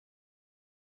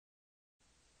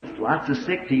lots of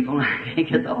sick people, and I can't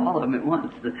get to all of them at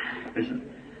once.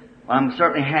 Well, I'm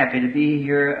certainly happy to be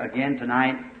here again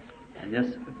tonight in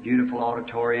this beautiful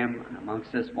auditorium and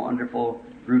amongst this wonderful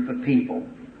group of people.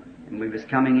 And we was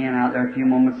coming in out there a few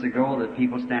moments ago. The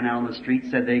people standing out on the street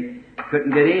said they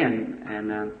couldn't get in,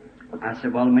 and I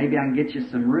said, well, maybe I can get you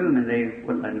some room, and they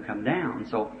wouldn't let them come down.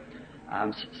 So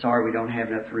I'm sorry we don't have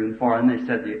enough room for them. They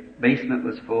said the basement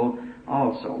was full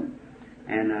also,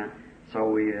 and so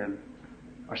we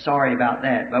are sorry about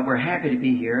that. But we're happy to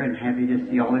be here and happy to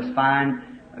see all this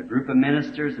fine group of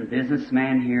ministers and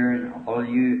businessmen here, and all of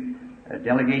you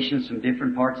delegations from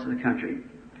different parts of the country.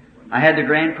 I had the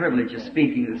grand privilege of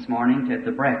speaking this morning at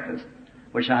the breakfast,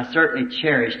 which I certainly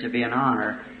cherish to be an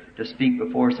honor to speak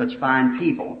before such fine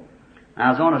people. I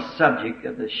was on a subject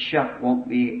of the shuck won't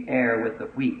be heir with the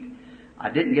wheat. I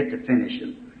didn't get to finish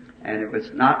it, and it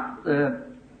was not the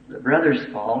brother's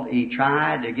fault. He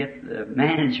tried to get the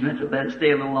management to let it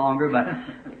stay a little longer, but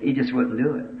he just wouldn't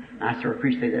do it. I sort of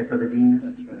appreciate that, Brother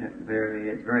Dean. It's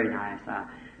very nice. I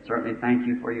certainly thank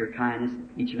you for your kindness,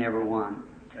 each and every one.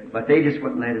 But they just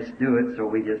wouldn't let us do it, so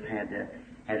we just had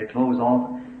to close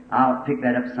off. I'll pick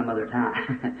that up some other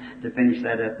time to finish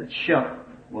that up. The shuck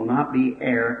will not be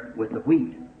heir with the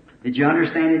wheat. Did you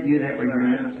understand it, you that were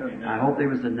here? I hope there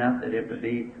was enough that it would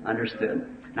be understood.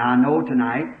 Now, I know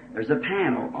tonight there's a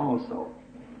panel also.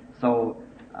 So,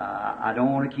 I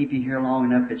don't want to keep you here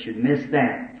long enough that you'd miss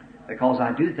that, because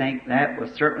I do think that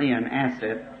was certainly an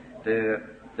asset to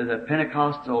the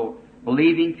Pentecostal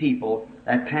believing people,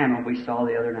 that panel we saw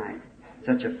the other night.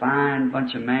 Such a fine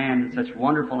bunch of men, such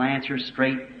wonderful answers,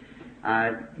 straight.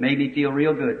 Made me feel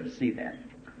real good to see that.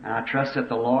 And I trust that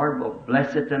the Lord will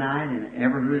bless it tonight, and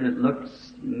everyone that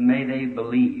looks, may they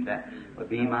believe. That would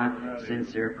be my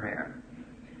sincere prayer.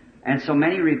 And so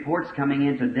many reports coming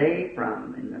in today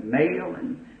from in the mail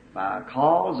and by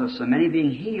calls of so many being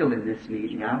healed in this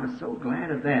meeting. I was so glad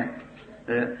of that.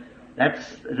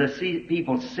 That's to see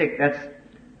people sick. That's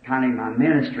kind of my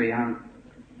ministry. I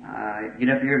get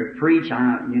up here to preach.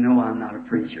 You know I'm not a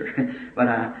preacher,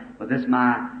 but this is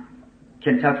my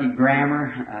Kentucky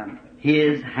grammar.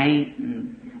 His, hain't,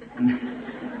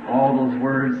 and all those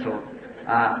words. So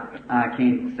I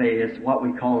can't say it's what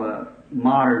we call a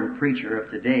modern preacher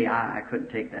of today. I couldn't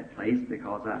take that place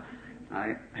because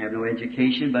I have no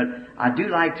education, but I do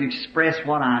like to express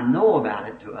what I know about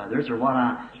it to others, or what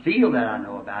I feel that I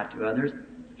know about it to others,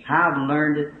 how I've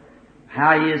learned it,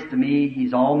 how He is to me.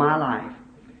 He's all my life.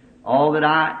 All that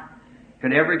I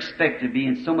could ever expect to be,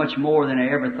 and so much more than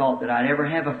I ever thought that I'd ever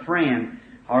have a friend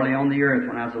hardly on the earth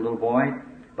when I was a little boy.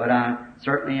 But I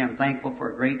certainly am thankful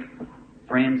for great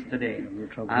friends today.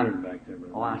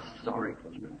 I'm sorry.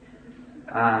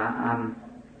 I'm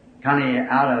kind of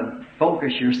out of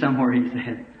focus here somewhere, he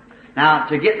said. Now,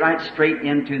 to get right straight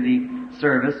into the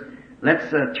service, let's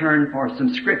turn for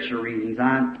some scripture readings.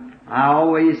 I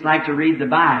always like to read the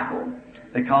Bible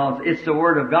because it's the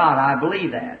Word of God. I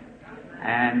believe that.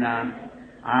 And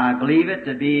I believe it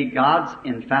to be God's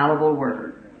infallible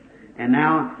Word. And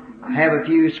now, I have a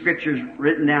few scriptures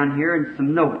written down here and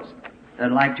some notes that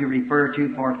I'd like to refer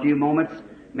to for a few moments,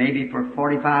 maybe for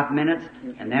 45 minutes,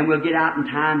 and then we'll get out in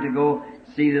time to go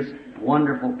see this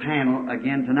wonderful panel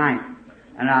again tonight.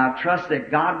 And I trust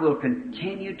that God will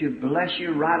continue to bless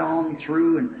you right on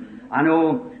through, and I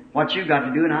know what you've got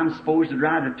to do, and I'm supposed to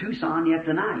drive to Tucson yet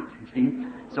tonight, see?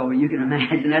 So you can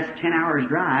imagine that's 10 hours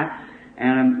drive,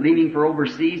 and I'm leaving for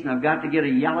overseas, and I've got to get a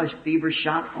yellow fever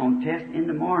shot on test in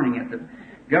the morning at the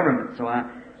government, so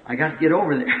I got to get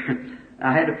over there.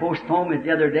 I had to postpone it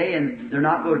the other day, and they're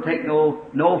not going to take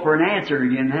no for an answer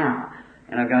again now.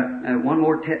 And I've got one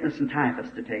more tetanus and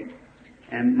typhus to take,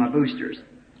 and my boosters.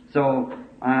 So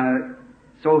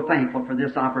so thankful for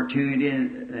this opportunity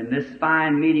and this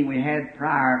fine meeting we had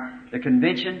prior. The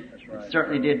convention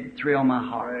certainly did thrill my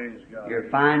heart. You're a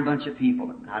fine bunch of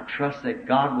people. I trust that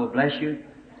God will bless you.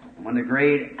 And when the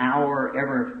great hour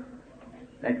ever,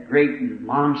 that great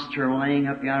monster laying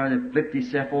up yonder that flipped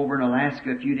itself over in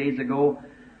Alaska a few days ago,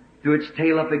 threw its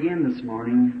tail up again this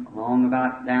morning, along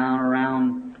about down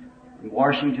around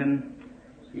Washington,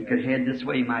 you could head this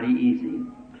way mighty easy.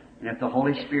 And if the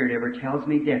Holy Spirit ever tells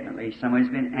me definitely, somebody's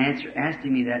been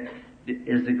asking me that,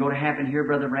 is it going to happen here,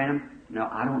 Brother Branham? No,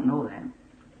 I don't know that.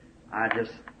 I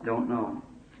just don't know.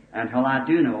 Until I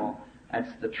do know,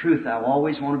 that's the truth. I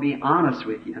always want to be honest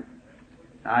with you.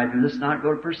 I just not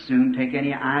go to presume, take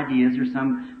any ideas or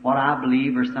what I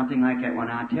believe or something like that. When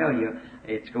I tell you,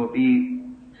 it's going to be,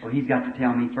 well, He's got to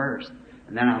tell me first,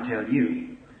 and then I'll tell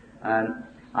you.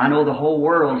 I know the whole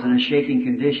world's in a shaking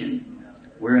condition.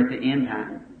 We're at the end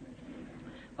time.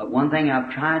 But one thing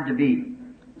I've tried to be,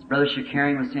 as Brother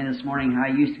Shakarian was saying this morning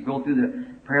how he used to go through the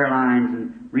prayer lines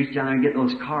and reach down there and get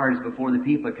those cards before the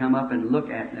people would come up and look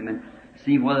at them and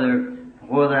see whether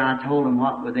I told them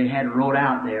what they had wrote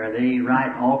out there. They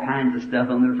write all kinds of stuff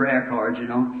on their prayer cards, you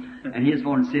know. And he was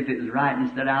going to see if it was right. And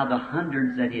he said out of the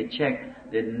hundreds that he had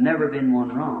checked, there'd never been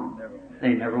one wrong. They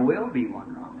never will be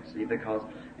one wrong, see, because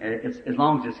it's, as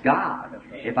long as it's God.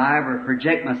 If I ever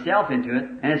project myself into it,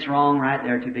 and it's wrong right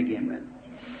there to begin with.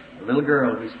 A little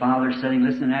girl whose father's sitting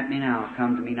listening at me now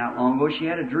come to me not long ago. She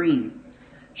had a dream.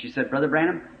 She said, Brother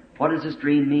Branham, what does this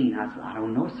dream mean? I said, I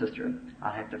don't know, sister.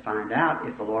 I'll have to find out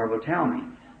if the Lord will tell me.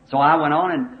 So I went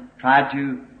on and tried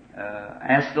to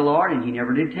ask the Lord, and He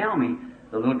never did tell me.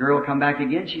 The little girl come back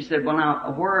again. She said, well,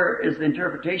 now, where is the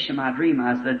interpretation of my dream?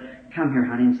 I said, come here,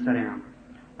 honey, and sit down.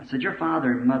 I said, your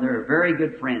father and mother are very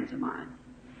good friends of mine.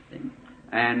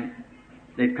 And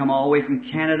they've come all the way from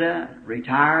Canada,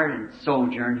 retired, and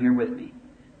sojourn here with me.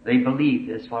 They believe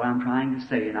this, what I'm trying to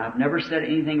say, and I've never said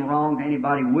anything wrong to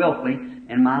anybody willfully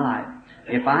in my life.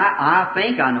 If I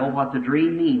think I know what the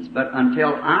dream means, but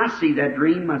until I see that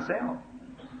dream myself,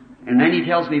 and then he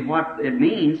tells me what it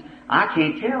means, I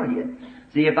can't tell you.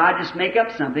 See, if I just make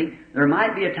up something, there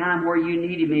might be a time where you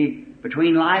needed me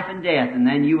between life and death, and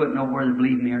then you wouldn't know whether to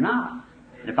believe me or not.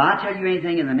 If I tell you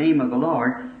anything in the name of the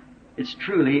Lord, it's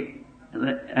truly,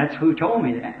 that's who told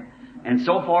me that. And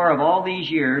so far of all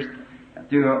these years,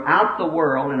 throughout the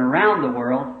world and around the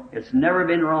world, it's never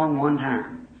been wrong one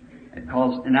time.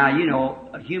 Because, now you know,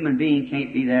 a human being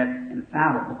can't be that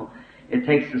infallible. It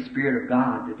takes the Spirit of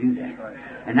God to do that.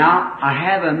 And now I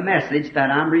have a message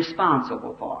that I'm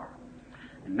responsible for.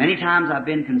 And many times I've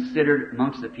been considered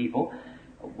amongst the people,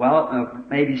 well,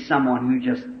 maybe someone who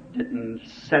just didn't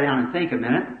sit down and think a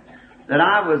minute, that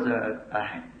I was an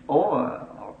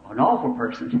awful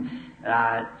person. That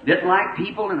I didn't like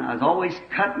people and I was always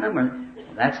cutting them. Well,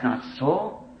 that's not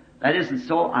so. That isn't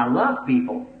so. I love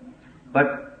people.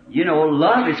 But, you know,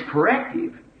 love is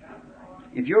corrective.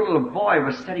 If your little boy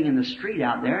was sitting in the street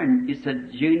out there and you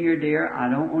said, Junior dear, I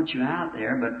don't want you out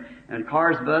there, and the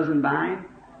car's buzzing by him,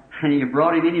 and you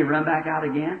brought him in, you run back out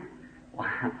again, well,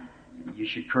 you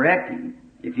should correct him.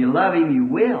 If you love him, you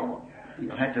will.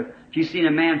 You'll have to. If you seen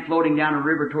a man floating down a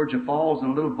river towards the falls in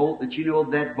a little boat that you know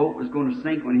that boat was going to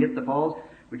sink when he hit the falls,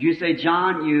 would you say,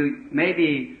 John, you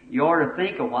ought to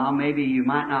think a while, maybe you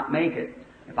might not make it.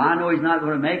 If I know he's not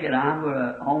going to make it, I'm going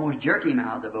to almost jerk him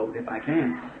out of the boat if I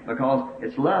can, because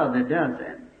it's love that does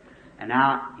that. And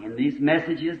now, in these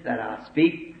messages that I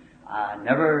speak, I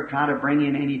never try to bring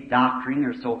in any doctrine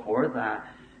or so forth. I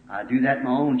do that in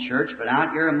my own church, but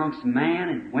out here amongst men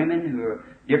and women who are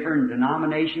different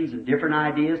denominations and different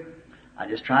ideas, I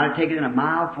just try to take it in a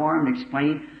mild form and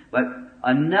explain, but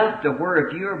enough to where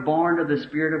if you're born of the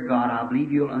Spirit of God, I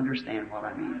believe you'll understand what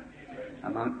I mean.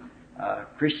 Among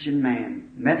Christian man,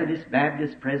 Methodist,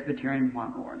 Baptist, Presbyterian,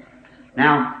 what more.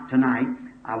 Now, tonight,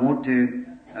 I want to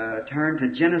turn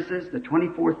to Genesis, the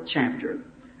 24th chapter,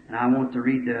 and I want to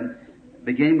read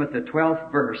beginning with the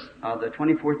 12th verse of the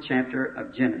 24th chapter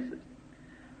of Genesis.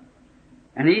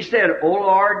 And he said, O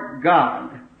Lord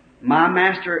God, my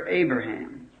master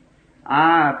Abraham,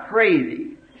 I pray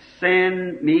thee,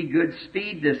 send me good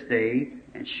speed this day,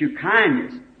 and shew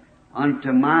kindness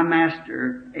unto my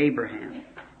master Abraham.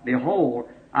 Behold,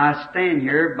 I stand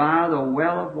here by the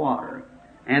well of water,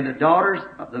 and the daughters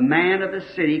of the man of the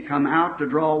city come out to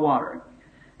draw water.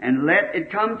 And let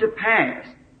it come to pass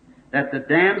that the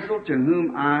damsel to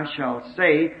whom I shall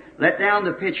say, let down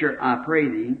the pitcher, I pray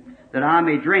thee, that I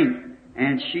may drink.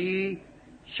 And she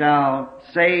shall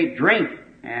say, drink,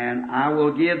 and I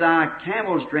will give thy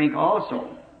camels drink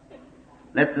also.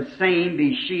 Let the same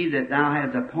be she that thou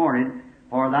hast appointed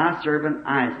for thy servant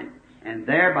Isaac. And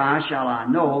thereby shall I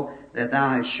know that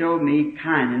thou hast showed me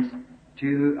kindness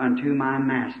unto my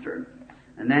master.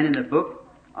 And then in the book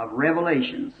of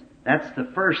Revelations, that's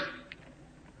the first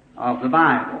of the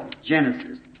Bible,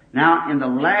 Genesis. Now, in the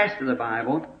last of the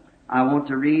Bible, I want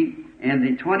to read in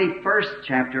the 21st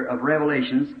chapter of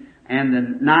Revelations and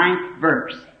the 9th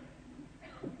verse.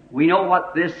 We know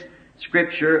what this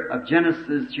scripture of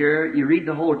Genesis here, you read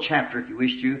the whole chapter if you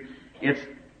wish to. It's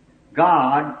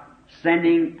God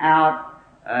sending out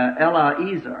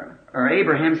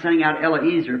Abraham sending out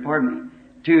Eliezer,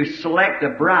 to select a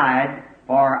bride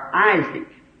for Isaac.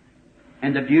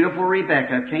 And the beautiful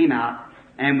Rebekah came out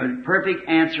and with perfect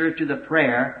answer to the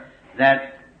prayer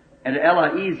that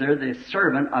Eliezer, the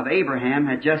servant of Abraham,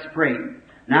 had just prayed.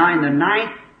 Now in the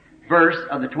 9th verse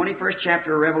of the 21st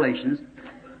chapter of Revelations,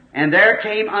 and there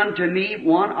came unto me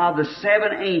one of the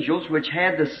 7 angels which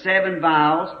had the 7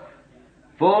 vials,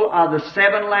 full of the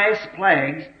 7 last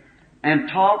plagues, and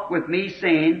talked with me,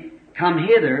 saying, Come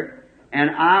hither, and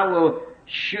I will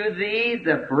shew thee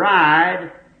the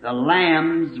bride, the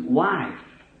Lamb's wife.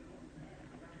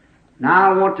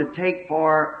 Now I want to take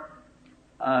for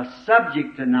a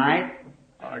subject tonight,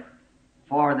 or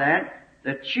for that,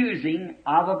 the choosing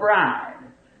of a bride.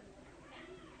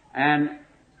 And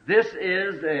this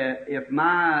is, if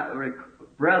my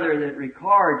brother that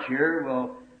records here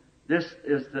this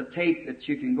is the tape that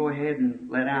you can go ahead and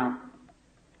let out.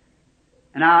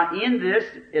 And now in this,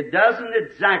 it doesn't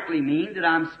exactly mean that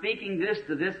I'm speaking this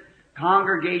to this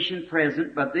congregation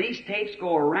present, but these tapes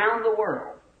go around the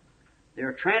world.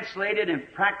 They're translated in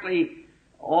practically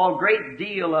all great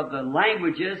deal of the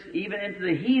languages, even into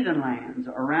the heathen lands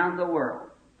around the world.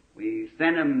 We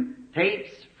send them tapes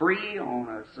free on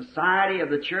a society of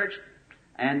the church,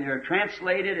 and they're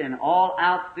translated and all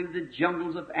out through the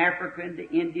jungles of Africa and to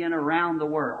India and around the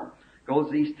world goes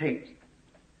these tapes.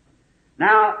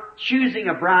 Now, choosing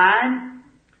a bride,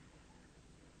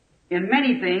 in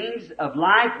many things of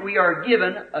life we are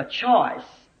given a choice.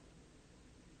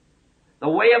 The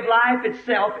way of life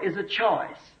itself is a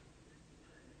choice.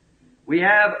 We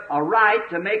have a right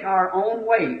to make our own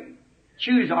way,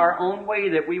 choose our own way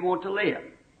that we want to live.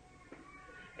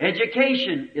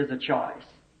 Education is a choice.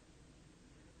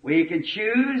 We can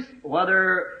choose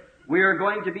whether we are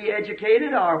going to be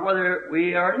educated or whether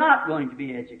we are not going to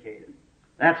be educated.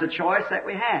 That's a choice that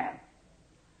we have.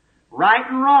 Right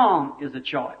and wrong is a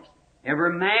choice.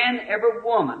 Every man, every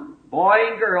woman, boy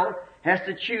and girl has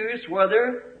to choose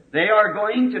whether they are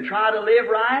going to try to live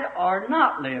right or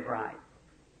not live right.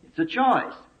 It's a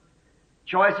choice.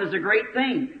 Choice is a great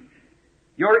thing.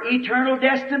 Your eternal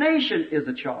destination is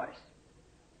a choice.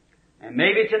 And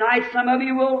maybe tonight some of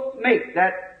you will make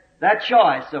that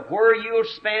choice of where you'll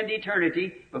spend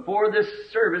eternity before this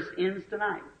service ends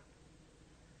tonight.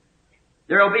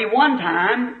 There will be one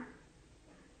time,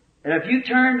 and if you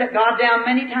turn God down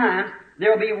many times,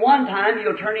 there will be one time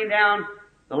you'll turn Him down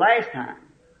the last time.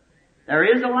 There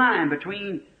is a line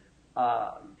between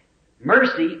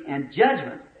mercy and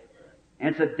judgment.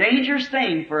 And it's a dangerous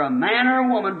thing for a man or a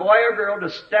woman, boy or girl, to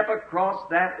step across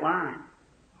that line.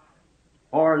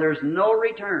 Or there's no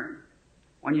return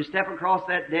when you step across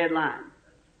that dead line.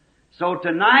 So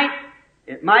tonight,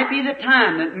 it might be the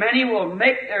time that many will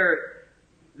make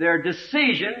their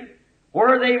decision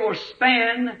where they will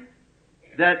spend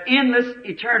that endless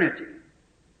eternity.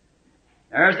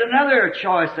 There's another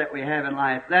choice that we have in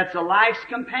life. That's a life's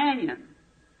companion.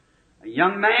 A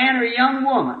young man or a young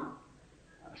woman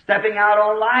stepping out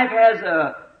on life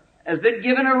has been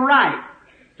given a right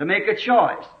to make a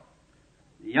choice.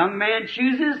 The young man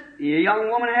chooses, the young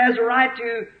woman has a right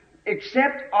to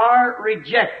accept or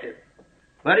reject it.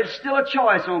 But it's still a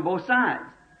choice on both sides.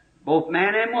 Both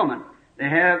man and woman. They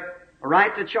have a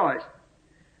right to choice.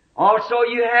 Also,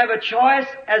 you have a choice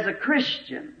as a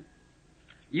Christian.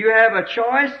 You have a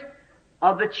choice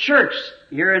of the church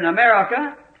here in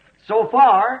America so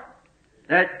far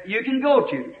that you can go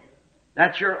to.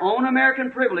 That's your own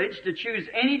American privilege to choose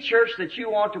any church that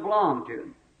you want to belong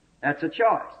to. That's a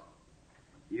choice.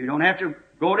 You don't have to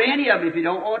go to any of them if you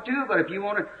don't want to, but if you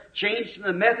want to change from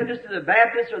the Methodist to the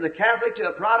Baptist or the Catholic to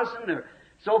a Protestant or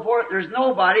so forth, there's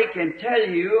nobody can tell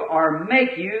you or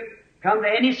make you come to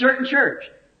any certain church.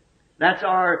 That's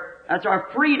our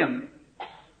freedom.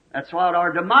 That's what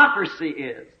our democracy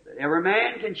is. That every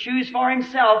man can choose for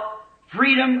himself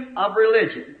freedom of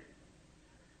religion.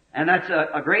 And that's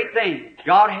a great thing.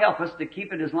 God help us to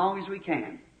keep it as long as we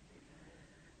can.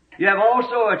 You have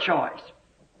also a choice.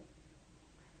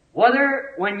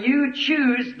 Whether when you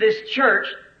choose this church,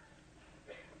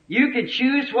 you can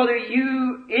choose whether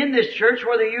you, in this church,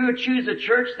 whether you choose a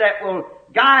church that will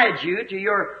guide you to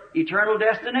your eternal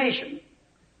destination.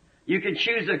 You can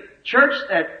choose a church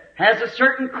that has a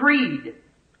certain creed,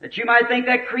 that you might think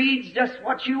that creed's just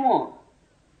what you want.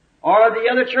 Or the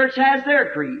other church has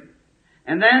their creed.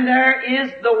 And then there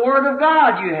is the Word of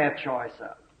God you have choice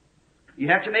of. You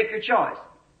have to make your choice.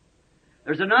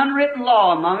 There's an unwritten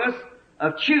law among us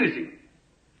of choosing.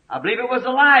 I believe it was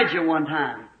Elijah one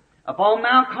time upon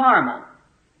Mount Carmel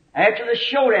after the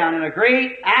showdown in a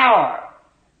great hour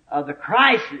of the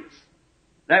crisis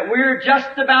that we're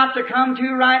just about to come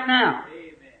to right now.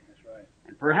 Amen. That's right.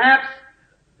 And perhaps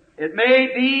it may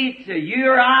be to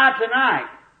you or I tonight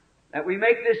that we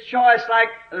make this choice like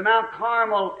the Mount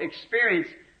Carmel experience.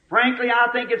 Frankly,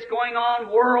 I think it's going on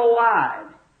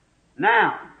worldwide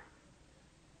now.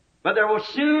 But there will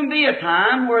soon be a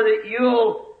time where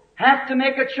you'll have to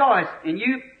make a choice. And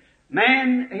you,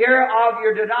 man here of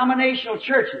your denominational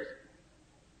churches,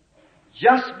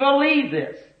 just believe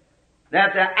this,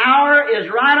 that the hour is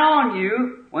right on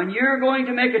you when you're going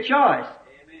to make a choice.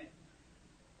 Amen.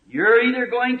 You're either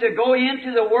going to go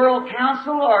into the World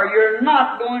Council or you're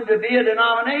not going to be a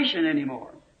denomination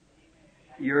anymore.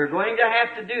 You're going to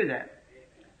have to do that.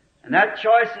 And that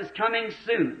choice is coming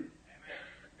soon.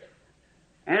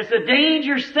 And it's a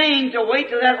dangerous thing to wait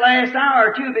till that last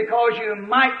hour too, because you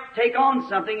might take on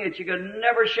something that you could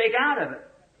never shake out of it.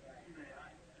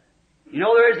 You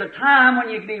know, there is a time when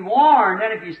you can be warned,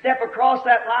 and if you step across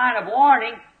that line of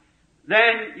warning,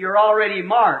 then you're already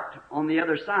marked on the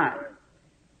other side.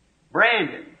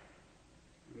 Brandon.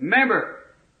 Remember,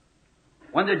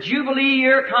 when the Jubilee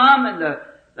year come and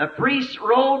the priest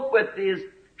rode with his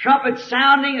trumpet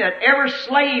sounding that every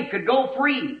slave could go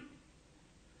free.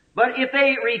 But if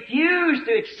they refused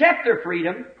to accept their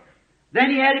freedom, then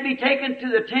he had to be taken to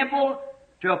the temple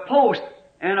to a post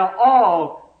and a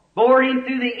awl bored him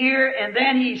through the ear, and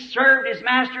then he served his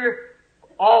master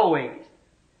always.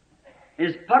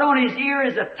 His put on his ear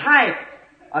is a type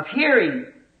of hearing.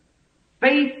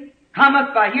 Faith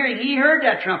cometh by hearing. He heard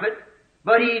that trumpet,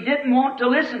 but he didn't want to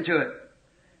listen to it.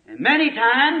 And many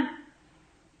times,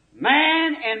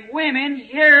 man and women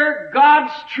hear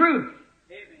God's truth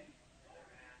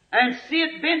and see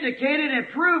it vindicated and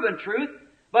proven truth,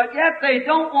 but yet they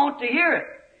don't want to hear it.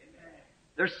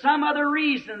 There's some other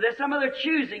reason, there's some other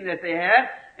choosing that they have,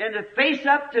 and to face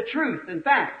up to truth and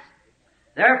facts.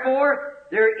 Therefore,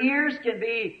 their ears can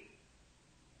be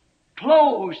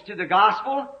closed to the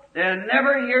gospel. They'll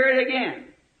never hear it again.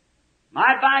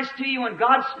 My advice to you, when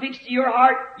God speaks to your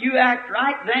heart, you act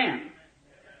right then.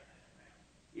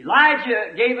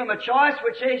 Elijah gave them a choice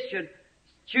which they should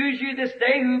choose you this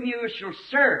day whom you shall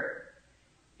serve.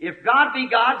 If God be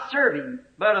God, serve Him.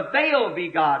 But if Baal be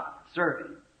God, serve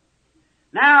Him.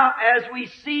 Now, as we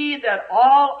see that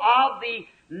all of the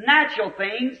natural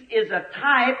things is a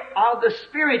type of the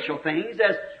spiritual things,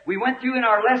 as we went through in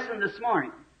our lesson this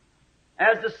morning,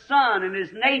 as the sun and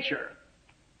His nature.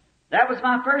 That was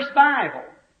my first Bible.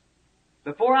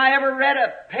 Before I ever read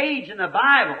a page in the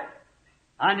Bible,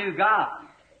 I knew God.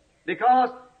 Because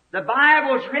the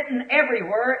Bible is written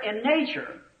everywhere in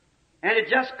nature, and it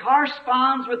just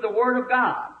corresponds with the Word of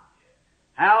God.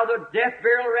 How the death,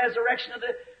 burial, resurrection of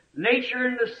the nature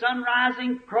and the sun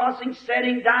rising, crossing,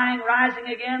 setting, dying, rising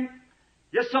again.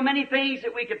 Just so many things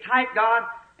that we could type God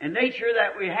and nature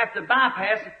that we have to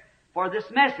bypass for this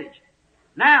message.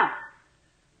 Now,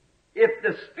 if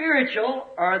the spiritual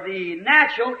or the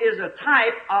natural is a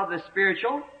type of the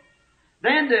spiritual,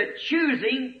 then the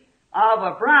choosing of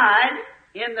a bride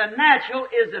in the natural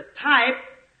is a type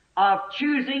of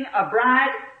choosing a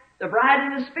bride, the bride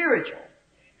in the spiritual.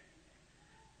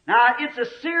 Now, it's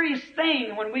a serious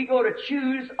thing when we go to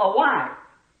choose a wife.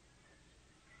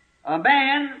 A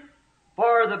man,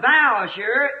 for the vow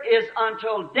here, is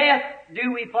until death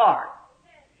do we part.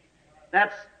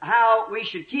 That's how we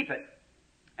should keep it.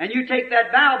 And you take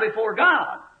that vow before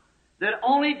God, that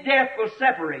only death will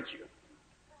separate you.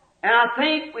 And I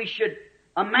think we should,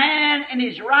 a man in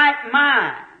his right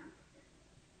mind,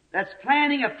 that's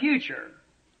planning a future,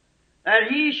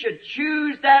 that he should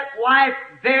choose that wife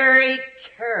very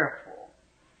careful.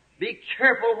 Be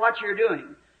careful what you're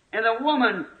doing. And the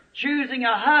woman choosing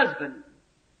a husband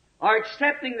or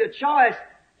accepting the choice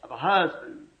of a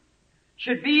husband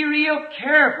should be real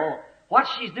careful what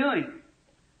she's doing.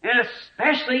 And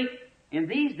especially in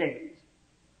these days.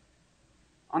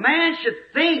 A man should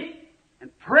think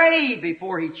and pray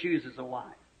before he chooses a wife.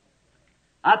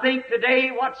 I think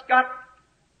today what's got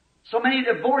so many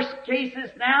divorce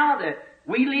cases now that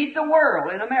we lead the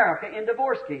world in America in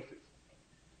divorce cases.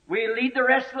 We lead the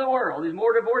rest of the world. There's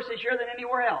more divorces here than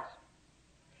anywhere else.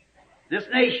 This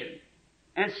nation.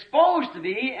 And supposed to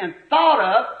be and thought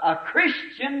of a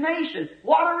Christian nation.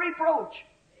 What a reproach.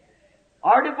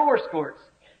 Our divorce courts.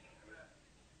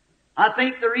 I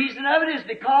think the reason of it is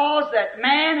because that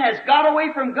man has got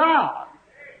away from God.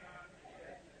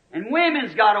 And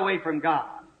women's got away from God.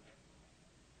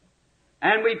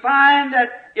 And we find that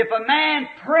if a man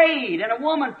prayed and a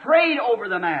woman prayed over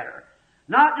the matter,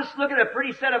 not just look at a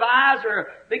pretty set of eyes or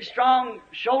big strong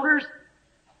shoulders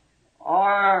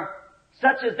or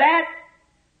such as that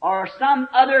or some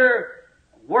other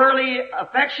worldly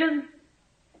affection,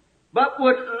 but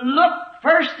would look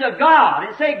first to God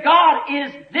and say, God,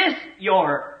 is this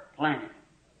your plan?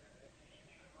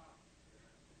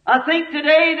 I think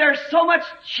today there's so much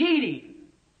cheating.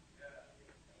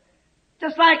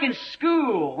 Just like in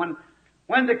school,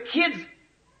 when the kids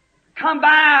come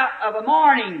by of a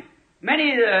morning,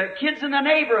 many of the kids in the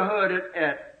neighborhood,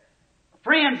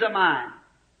 friends of mine,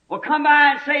 will come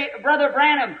by and say, Brother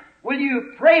Branham, will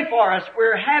you pray for us?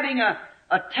 We're having a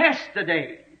test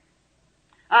today.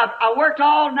 I worked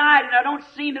all night and I don't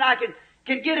seem that I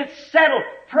can get it settled.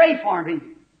 Pray for me.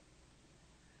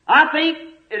 I think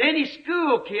at any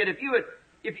school kid,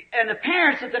 and the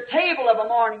parents at the table of a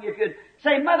morning, if you'd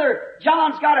say, Mother,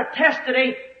 John's got a test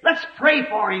today, let's pray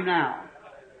for him now.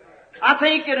 I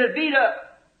think it'd be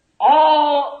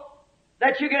all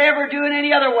that you could ever do in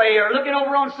any other way, or looking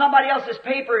over on somebody else's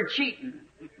paper and cheating.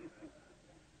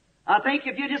 I think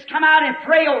if you just come out and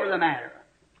pray over the matter,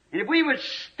 and if we would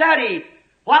study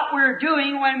what we're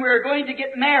doing when we're going to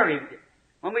get married,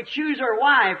 when we choose our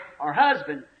wife, our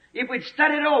husband, if we'd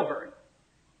study it over,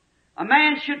 a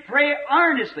man should pray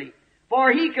earnestly,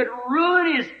 for he could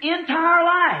ruin his entire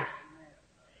life.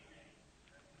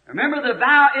 Remember, the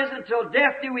vow is until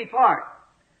death do we part.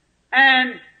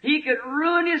 And he could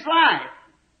ruin his life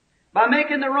by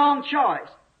making the wrong choice.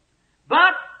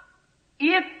 But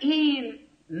if he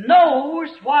knows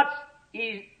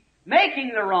he's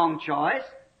making the wrong choice,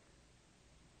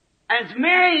 and is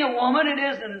marrying a woman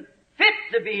that isn't fit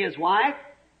to be his wife,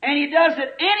 and he does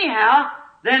it anyhow,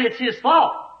 then it's his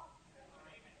fault.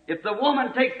 If the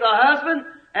woman takes the husband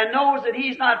and knows that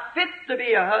he's not fit to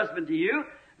be a husband to you,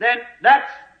 then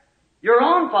that's your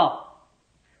own fault.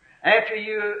 After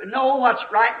you know what's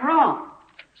right and wrong.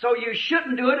 So you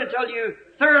shouldn't do it until you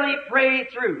thoroughly pray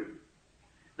through.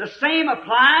 The same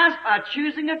applies by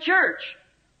choosing a church.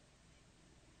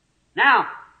 Now,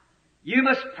 you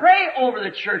must pray over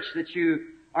the church that you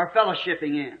are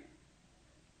fellowshipping in.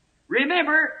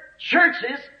 Remember,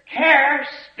 churches carry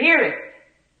spirit.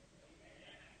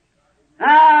 Now,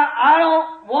 I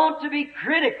don't want to be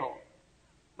critical,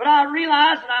 but I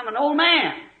realize that I'm an old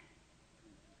man.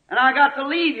 And I got to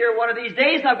leave here one of these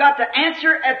days, and I've got to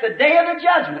answer at the day of the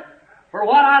judgment for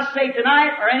what I say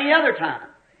tonight or any other time.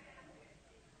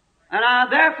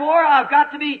 And therefore, I've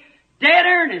got to be dead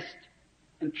earnest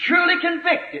and truly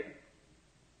convicted.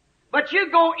 But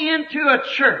you go into a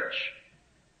church,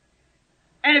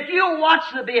 and if you watch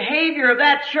the behavior of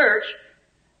that church,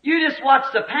 you just watch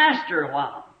the pastor a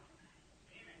while.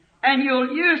 And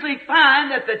you'll usually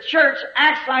find that the church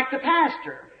acts like the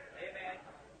pastor.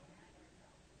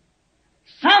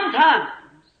 Sometimes,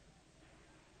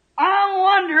 I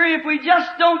wonder if we just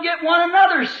don't get one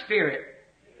another's spirit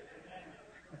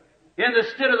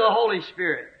instead of the Holy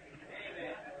Spirit.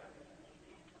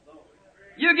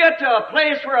 You get to a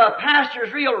place where a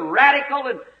pastor's real radical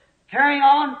and carrying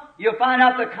on, you'll find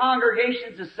out the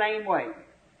congregation's the same way.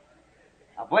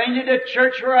 I've went into a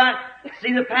church where I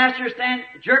see the pastor stand,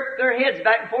 jerk their heads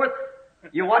back and forth.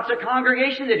 You watch the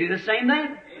congregation, they do the same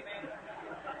thing.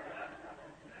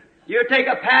 You take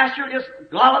a pastor, just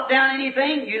glollop down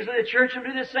anything, usually the church will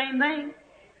do the same thing.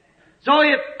 So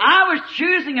if I was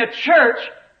choosing a church,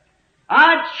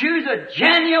 I'd choose a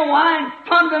genuine,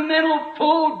 fundamental,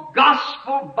 full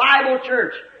gospel Bible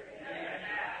church.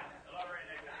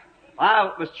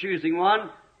 I was choosing one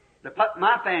to put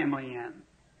my family in.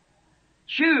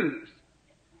 Choose.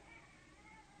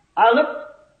 I looked,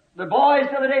 the boys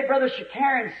the other day, Brother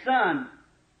Shakaran's son,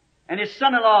 and his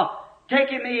son-in-law,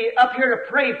 taking me up here to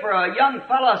pray for a young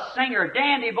fellow singer,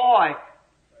 dandy boy.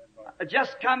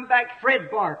 Just come back, Fred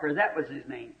Barker, that was his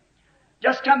name.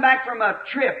 Just come back from a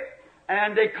trip,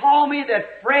 and they called me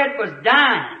that Fred was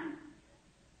dying.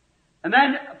 And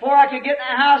then, before I could get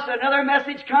in the house, another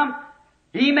message come,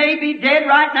 he may be dead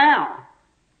right now.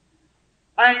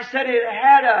 And he said it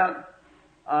had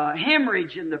a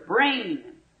hemorrhage in the brain,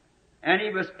 and he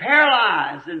was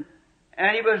paralyzed, and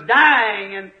he was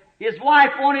dying, and his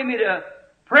wife wanted me to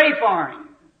pray for him.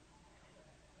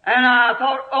 And I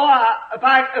thought, if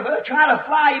I try to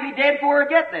fly, he'd be dead before I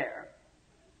get there.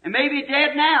 And maybe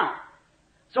dead now.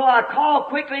 So I called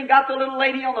quickly and got the little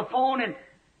lady on the phone,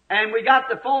 and we got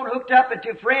the phone hooked up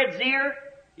into Fred's ear.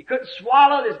 He couldn't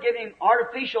swallow. They was giving him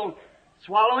artificial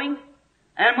swallowing.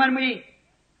 And when we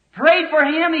prayed for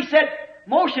him, he said,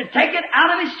 motion, take it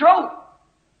out of his throat.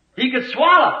 He could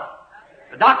swallow.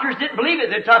 The doctors didn't believe it.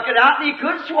 They took it out and he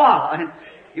could swallow. And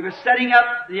he was setting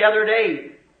up the other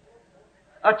day.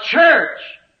 A church.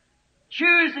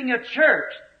 Choosing a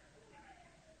church.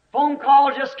 Phone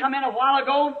call just come in a while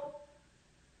ago.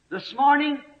 This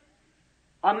morning,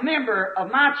 a member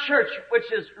of my church, which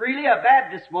is really a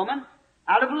Baptist woman,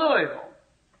 out of Louisville.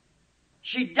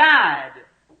 She died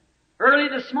early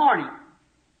this morning.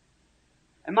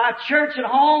 And my church at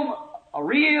home, a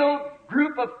real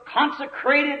group of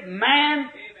consecrated men,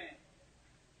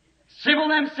 civil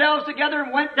themselves together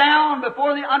and went down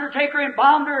before the undertaker and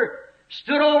embalmed her,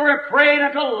 stood over and prayed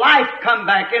until life come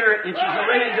back in her, and she's a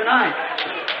living tonight.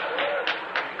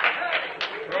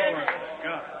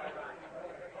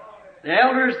 The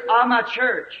elders of my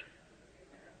church,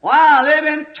 wow, they've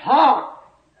been taught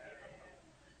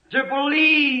to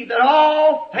believe that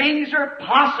all things are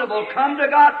possible. Come to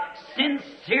God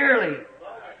sincerely.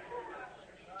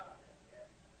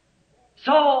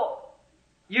 So,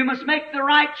 you must make the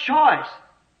right choice.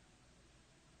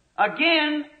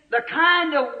 Again, the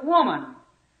kind of woman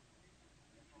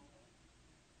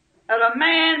that a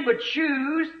man would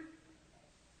choose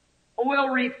will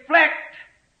reflect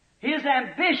his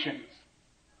ambitions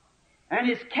and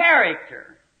his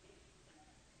character.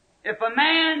 If a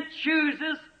man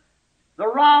chooses the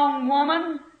wrong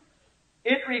woman,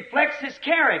 it reflects his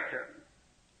character.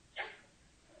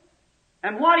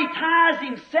 And what he ties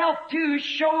himself to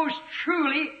shows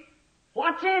truly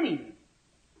what's in him.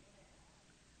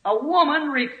 A woman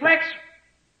reflects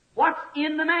what's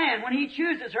in the man when he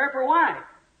chooses her for wife.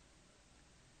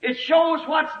 It shows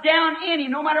what's down in him.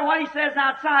 No matter what he says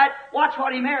outside, watch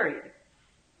what he married.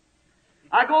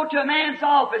 I go to a man's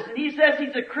office and he says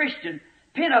he's a Christian.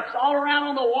 Pin-ups all around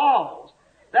on the walls.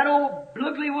 That old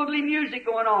bloogly-woogly music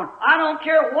going on. I don't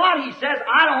care what he says.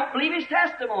 I don't believe his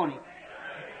testimony.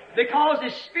 Because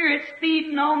his spirit's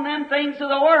feeding on them things of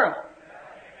the world.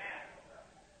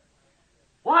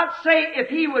 What say if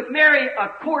he would marry a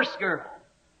coarse girl?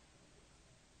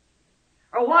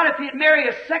 Or what if he'd marry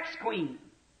a sex queen?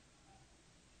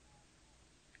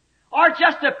 Or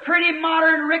just a pretty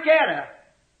modern Ricketta?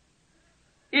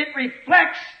 It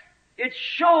reflects, it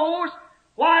shows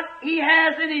what he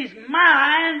has in his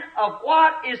mind of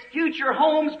what his future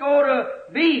home's going to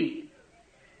be.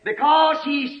 Because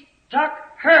he's took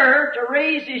her to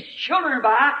raise his children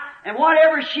by, and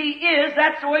whatever she is,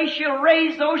 that's the way she'll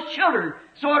raise those children.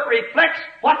 So it reflects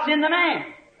what's in the man.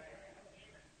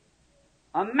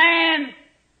 A man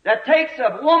that takes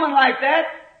a woman like that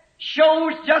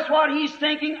shows just what he's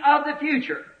thinking of the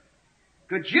future.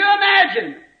 Could you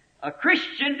imagine a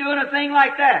Christian doing a thing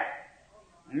like that?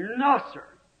 No, sir.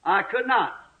 I could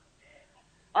not.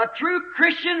 A true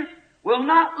Christian will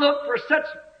not look for such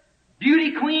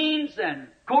beauty queens and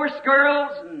coarse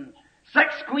girls and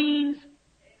sex queens.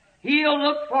 He'll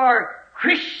look for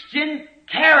Christian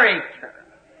character.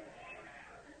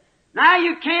 Now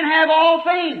you can't have all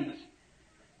things.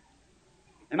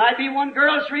 There might be one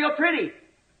girl that's real pretty.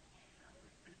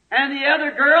 And the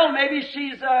other girl, maybe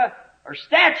her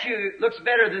statue looks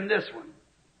better than this one.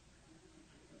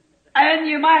 And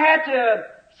you might have to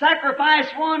sacrifice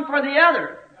one for the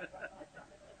other.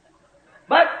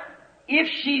 But if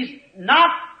she's not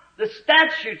the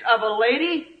statute of a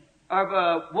lady, of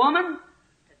a woman,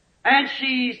 and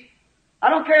I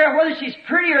don't care whether she's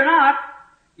pretty or not,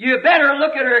 you better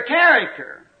look at her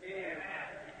character.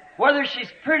 Whether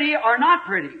she's pretty or not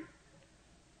pretty.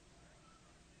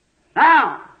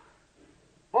 Now,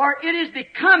 for it is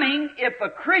becoming, if a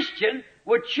Christian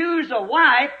would choose a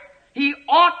wife, he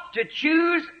ought to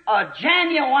choose a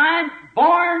genuine,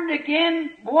 born-again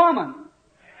woman.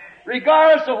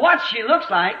 Regardless of what she looks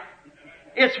like,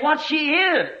 it's what she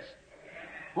is,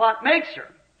 what makes her.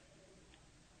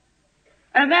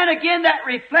 And then again, that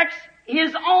reflects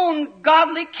his own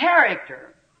godly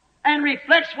character and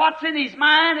reflects what's in his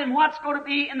mind and what's going to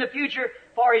be in the future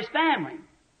for his family.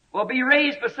 Will be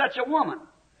raised by such a woman.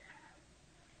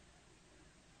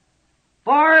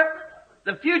 For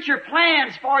the future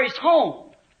plans for his home.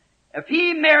 If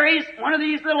he marries one of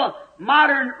these little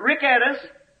modern Rickettas,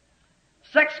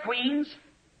 sex queens,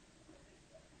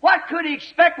 what could he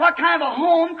expect? What kind of a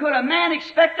home could a man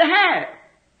expect to have?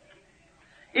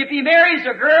 If he marries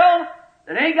a girl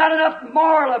that ain't got enough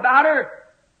moral about her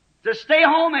to stay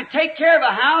home and take care of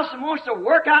a house and wants to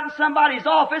work out in somebody's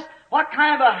office, what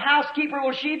kind of a housekeeper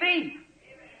will she be?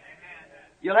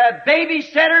 You'll have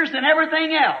babysitters and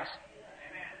everything else.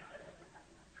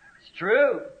 It's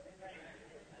true.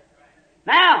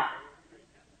 Now,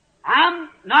 I'm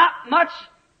not much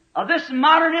of this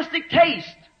modernistic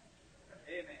taste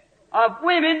of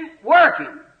women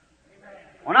working.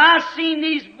 When I've seen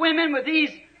these women with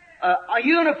these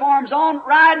uniforms on,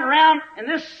 riding around in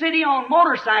this city on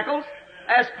motorcycles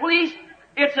as police,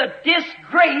 it's a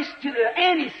disgrace to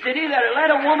any city that let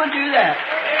a woman do that.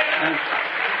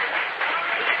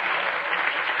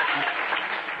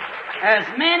 As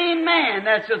many men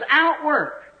that's without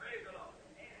work,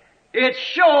 it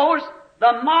shows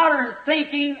the modern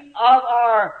thinking of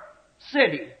our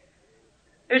city.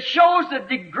 It shows the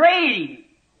degrading.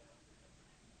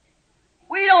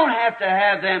 We don't have to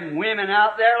have them women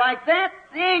out there like that.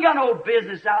 They ain't got no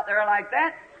business out there like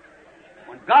that.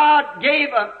 When God gave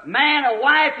a man a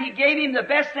wife, He gave him the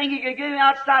best thing He could give him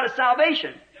outside of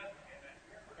salvation.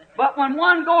 But when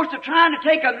one goes to trying to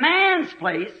take a man's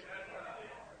place,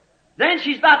 then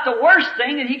she's about the worst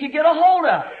thing that he could get a hold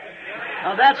of.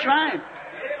 Now that's right.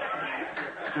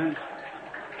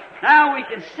 Now we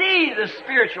can see the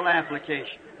spiritual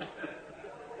application.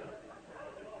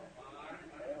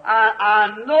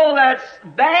 I know that's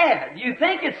bad. You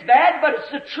think it's bad, but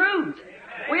it's the truth.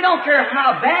 We don't care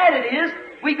how bad it is.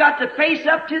 We got to face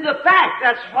up to the fact.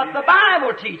 That's what the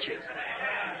Bible teaches.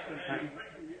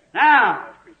 Now,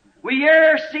 we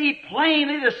here see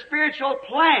plainly the spiritual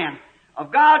plan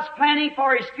of God's planning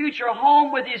for His future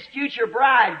home with His future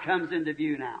bride comes into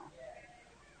view now.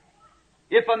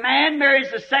 If a man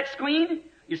marries a sex queen,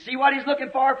 you see what he's looking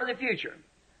for the future.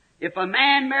 If a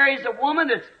man marries a woman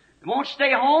that won't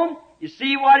stay home, you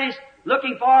see what he's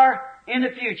looking for in the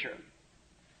future.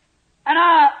 And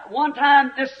one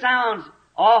time, this sounds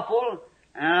awful,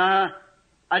 and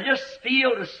I just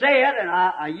feel to say it, and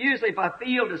I usually, if I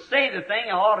feel to say the thing,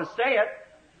 I ought to say it,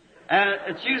 and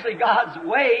it's usually God's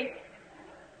way.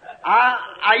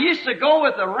 I used to go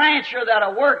with a rancher that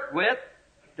I worked with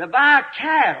to buy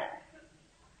cattle.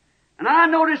 And I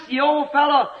noticed the old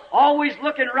fellow always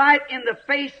looking right in the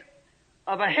face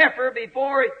of a heifer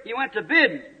before he went to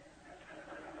bidding.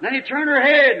 Then he turned her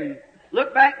head and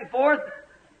looked back and forth.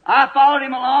 I followed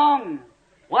him along and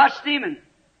watched him, and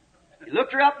he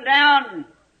looked her up and down, and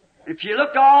if she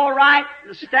looked all right,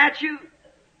 the statue,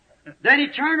 then he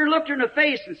turned her and looked her in the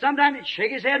face, and sometimes he'd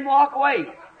shake his head and walk away.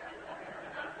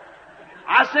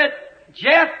 I said,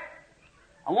 Jeff,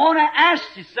 I want to ask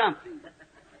you something.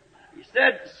 He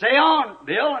said, say on,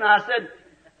 Bill. And I said,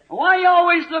 why do you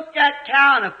always look that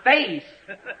cow in the face?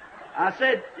 I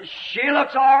said, she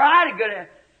looks all right, a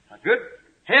good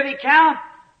heavy cow.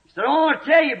 He said, I want to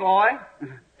tell you, boy,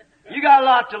 you got a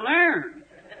lot to learn.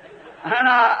 And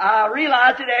I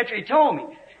realized it after he told me.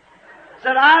 He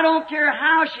said, I don't care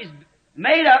how she's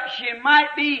made up. She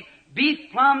might be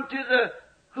beef plumb to the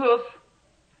hoof.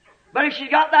 But if she's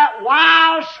got that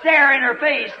wild stare in her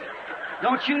face,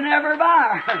 don't you never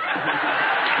buy her.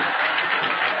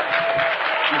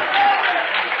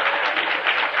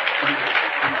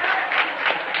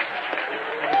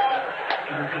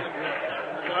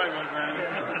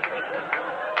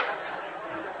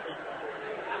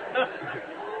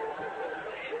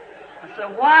 I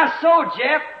said, why so,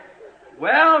 Jeff?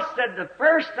 Well, said, the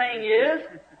first thing is,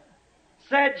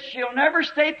 said, she'll never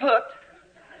stay put.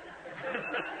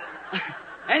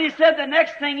 And he said the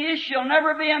next thing is she'll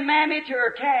never be a mammy to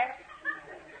her calf.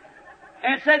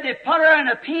 And it said they put her in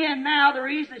a pen now, the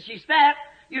reason she's fat,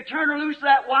 you turn her loose to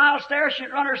that wild stare,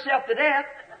 she'd run herself to death.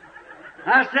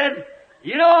 I said,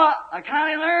 you know, I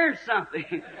kind of learned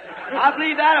something. I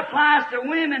believe that applies to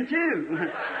women too.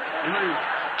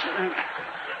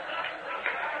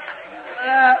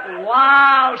 That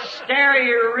wild,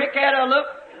 starey, Ricketta look,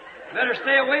 better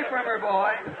stay away from her,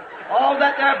 boy. All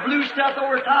that there blue stuff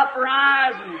over top her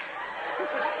eyes, and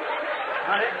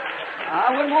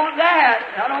I wouldn't want that.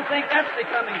 I don't think that's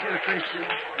becoming to a Christian.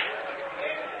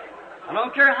 I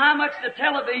don't care how much the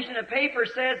television and paper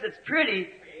says it's pretty.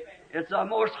 It's the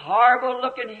most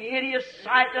horrible-looking, hideous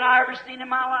sight that I ever seen in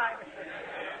my life.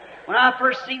 When I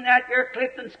first seen that here at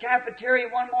Clifton's cafeteria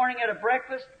one morning at a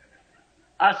breakfast,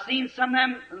 I seen some of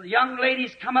them young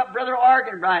ladies come up. Brother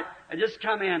Arganbright had just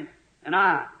come in,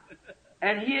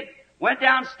 and he had went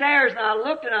downstairs, and I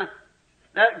looked, and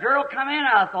that girl come in, and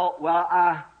I thought, well,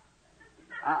 I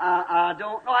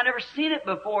don't know. I never seen it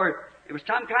before. It was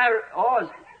some kind of,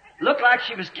 it looked like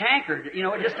she was cankered. You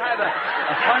know, just kind of a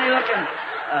funny looking.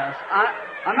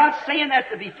 I'm not saying that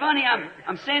to be funny.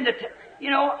 I'm saying that, you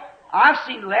know, I've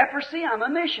seen leprosy. I'm a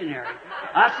missionary.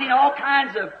 I've seen all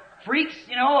kinds of freaks,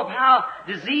 you know, of how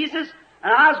diseases.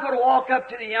 And I was going to walk up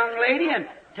to the young lady and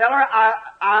tell her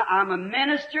I'm a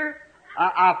minister.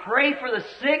 I pray for the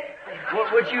sick.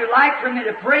 Would you like for me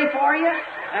to pray for you?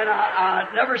 And I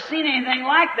never seen anything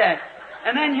like that.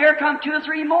 And then here come 2 or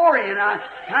 3 more, and I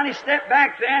kind of stepped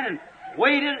back then and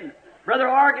waited. And Brother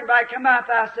Arganbright come out.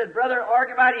 I said, Brother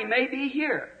Arganbright, he may be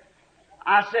here.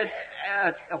 I said,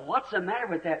 what's the matter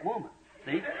with that woman?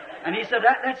 See? And he said,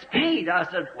 that's paid. I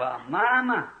said, well,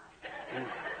 my. And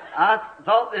I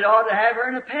thought they ought to have her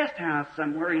in a pest house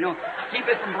somewhere, you know, keep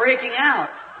it from breaking out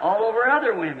all over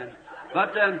other women.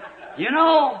 But, you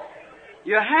know,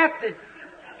 you have to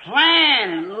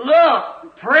plan,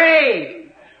 look,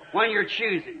 pray when you're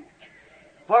choosing.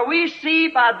 For we see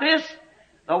by this,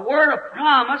 the word of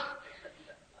promise,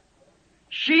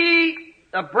 she,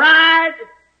 the bride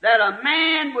that a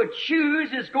man would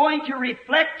choose, is going to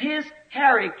reflect his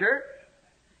character.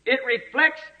 It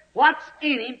reflects what's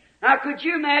in him. Now, could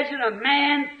you imagine a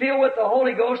man filled with the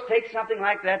Holy Ghost take something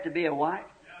like that to be a wife?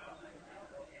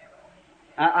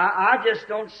 I just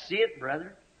don't see it,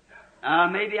 brother.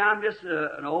 Maybe I'm just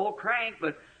an old crank,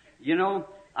 but, you know,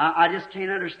 I just can't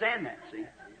understand that, see.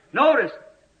 Notice,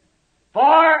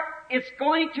 for it's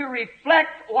going to reflect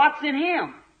what's in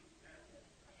him.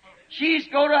 She's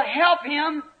going to help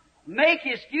him make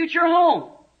his future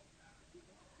home.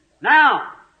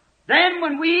 Now, then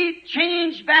when we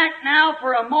change back now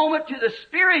for a moment to the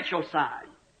spiritual side,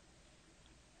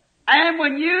 and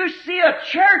when you see a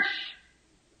church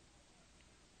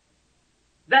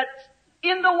that's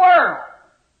in the world,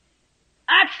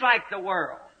 acts like the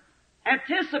world,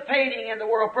 anticipating in the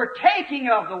world, partaking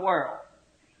of the world,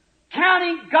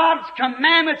 counting God's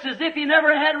commandments as if He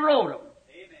never had wrote them,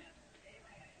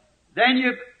 then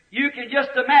you can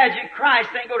just imagine Christ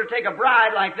ain't going to take a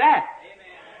bride like that.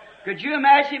 Could you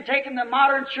imagine Him taking the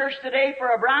modern church today for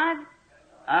a bride?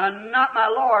 Not my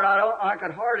Lord. I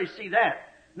could hardly see that.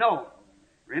 No.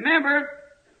 Remember,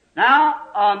 now,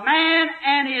 a man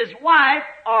and his wife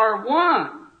are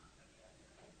one.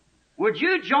 Would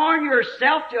you join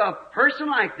yourself to a person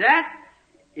like that?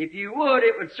 If you would,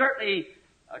 it would certainly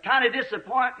kind of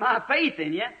disappoint my faith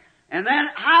in you. And then,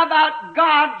 how about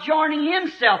God joining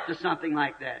Himself to something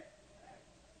like that?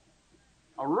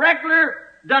 A regular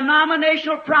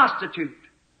denominational prostitute.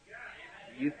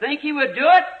 You think He would do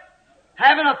it?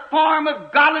 Having a form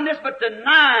of godliness but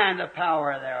denying the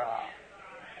power thereof.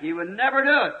 He would never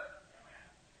do it.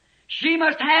 She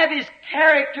must have His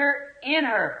character in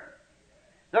her.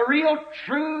 The real,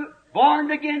 true,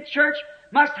 born-again church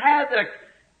must have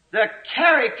the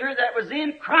character that was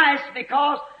in Christ,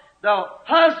 because the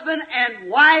husband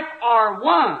and wife are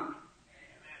one.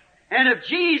 And if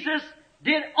Jesus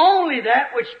did only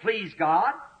that which pleased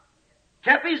God,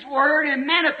 kept His Word and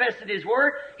manifested His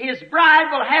Word, His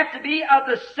bride will have to be of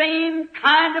the same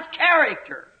kind of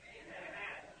character.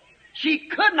 She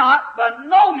could not, by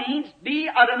no means, be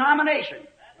a denomination.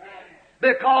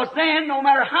 Because then, no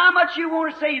matter how much you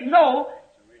want to say no,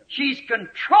 she's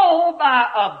controlled by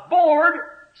a board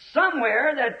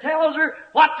somewhere that tells her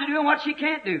what to do and what she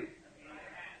can't do.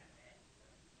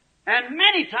 And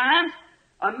many times,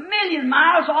 a million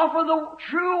miles off of the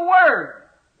true Word.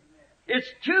 It's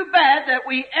too bad that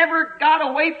we ever got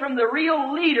away from the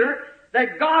real leader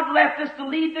that God left us to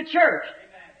lead the church.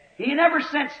 He never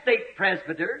sent state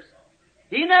presbyters.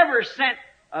 He never sent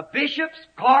bishops,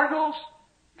 cardinals,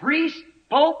 priests,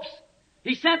 popes.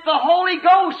 He sent the Holy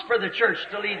Ghost for the church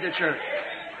to lead the church.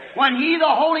 When He, the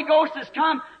Holy Ghost, has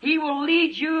come, He will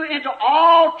lead you into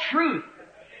all truth.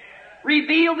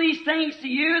 Reveal these things to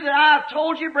you that I have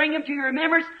told you, bring them to your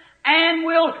remembrance, and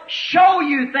will show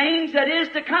you things that is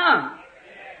to come.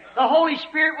 The Holy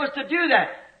Spirit was to do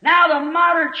that. Now the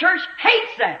modern church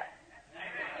hates that.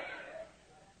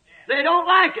 They don't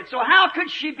like it. So how could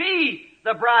she be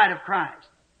the bride of Christ?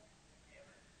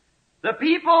 The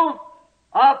people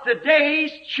of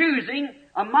today's choosing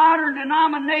a modern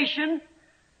denomination,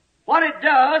 what it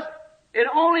does, it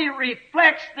only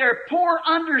reflects their poor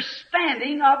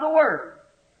understanding of the Word.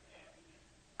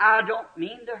 I don't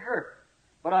mean to hurt,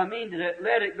 but I mean to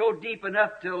let it go deep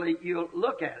enough till you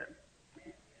look at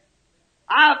it.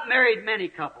 I've married many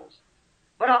couples,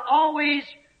 but it always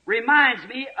reminds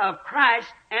me of Christ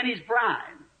and His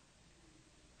bride.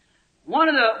 One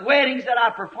of the weddings that I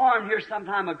performed here some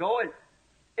time ago,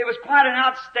 it was quite an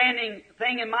outstanding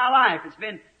thing in my life. It's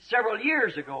been several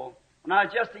years ago when I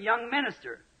was just a young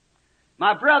minister.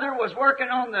 My brother was working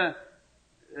on the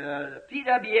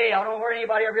PWA. I don't know whether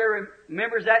anybody ever here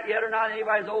remembers that yet or not.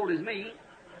 Anybody as old as me.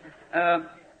 And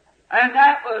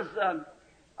that was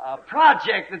a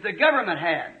project that the government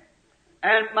had.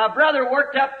 And my brother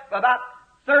worked up about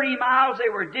 30 miles. They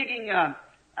were digging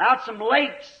out some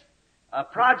lakes, a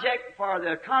project for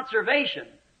the conservation.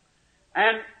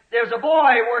 And there was a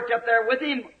boy who worked up there with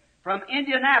him from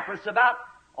Indianapolis, about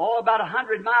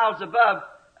 100 miles above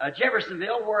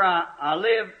Jeffersonville, where I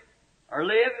live.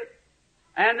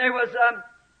 And there was,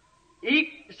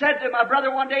 he said to my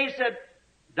brother one day, he said,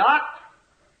 Doc,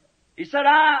 he said,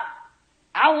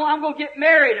 I'm going to get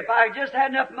married if I just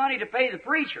had enough money to pay the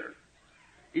preacher.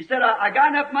 He said, I got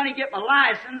enough money to get my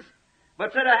license,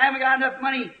 but said I haven't got enough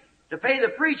money to pay the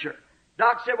preacher.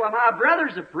 Doc said, well, my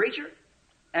brother's a preacher,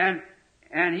 and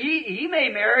he may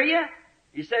marry you.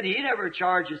 He said he never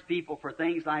charges people for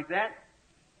things like that.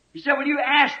 He said, well, you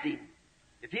asked him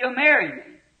if he'll marry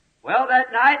me. Well,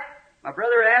 that night, my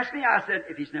brother asked me. I said,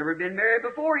 if he's never been married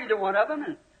before, either one of them,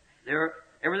 and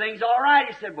everything's all right.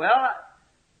 He said, well,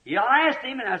 I asked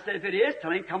him, and I said, if it is,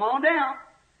 tell him come on down.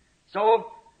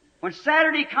 So when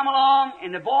Saturday come along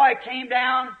and the boy came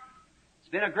down, it's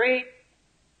been a great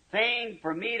thing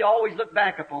for me to always look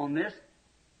back upon this.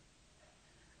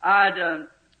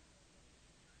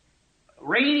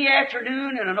 Rainy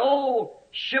afternoon in an old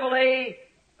Chevrolet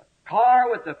car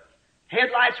with the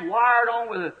headlights wired on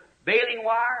with a baling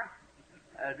wire.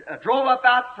 I drove up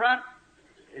out front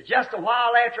just a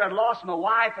while after I'd lost my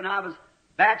wife, and I was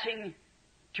batching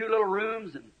 2 little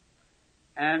rooms, and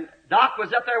And Doc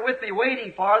was up there with me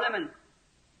waiting for them,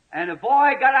 and a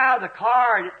boy got out of the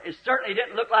car, and it certainly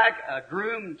didn't look like a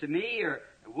groom to me, or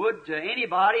it would to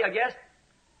anybody, I guess.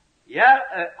 Yeah,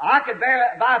 I could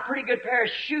buy a pretty good pair of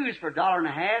shoes for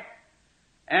 $1.50.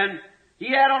 And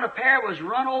he had on a pair that was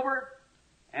run over,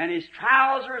 and his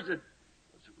trousers was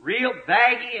real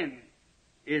baggy, and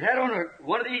he had on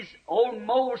one of these old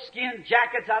moleskin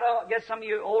jackets. I guess some of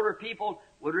you older people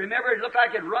would remember. It looked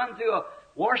like it run through a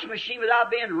washing machine without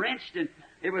being wrenched, and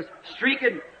it was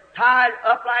streaking, tied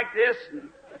up like this, and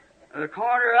the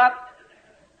corner up.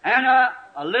 And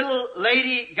a little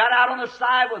lady got out on the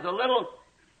side with a little,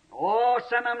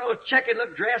 some of them little checkered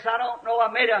look dress. I don't know.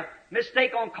 I made a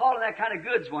mistake on calling that kind of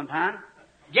goods one time.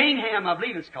 Gingham, I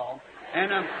believe it's called.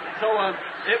 And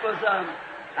it was.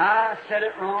 I said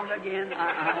it wrong again.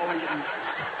 I always.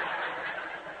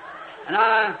 And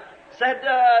I said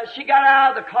she got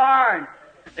out of the car, and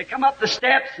they come up the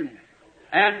steps,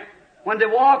 and when they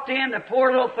walked in, the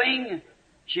poor little thing,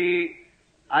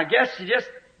 I guess she just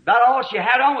about all she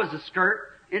had on was a skirt,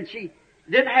 and she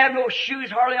didn't have no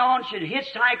shoes hardly on. She'd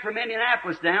hitchhiked from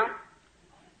Indianapolis down,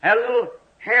 had a little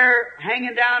hair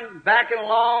hanging down back and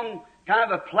along, kind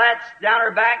of a plait down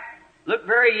her back, looked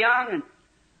very young. And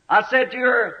I said to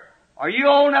her, "Are you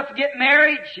old enough to get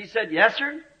married?" She said, "Yes,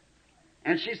 sir."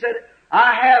 And she said,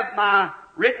 "I have my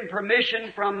written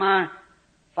permission from my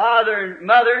father and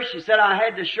mother." She said, "I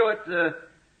had to show it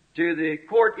to the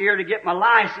court here to get my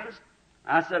license."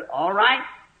 I said, "All right."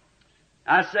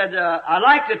 I said, "I'd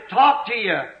like to talk to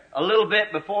you a little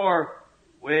bit before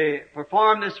we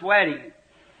perform this wedding."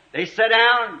 They sat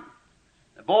down.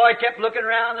 The boy kept looking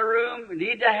around the room. He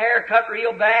needed a haircut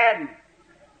real bad. And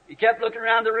he kept looking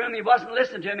around the room. He wasn't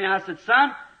listening to me. I said,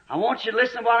 "Son, I want you to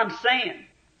listen to what I'm saying."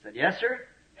 He said, "Yes, sir."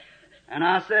 And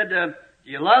I said, "Do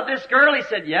you love this girl?" He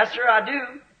said, "Yes, sir, I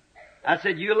do." I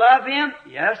said, "You love him?"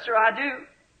 "Yes, sir, I do."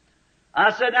 I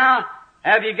said, "Now,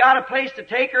 have you got a place to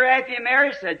take her after you marry?"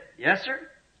 He said, "Yes,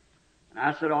 sir." And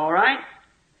I said, "All right."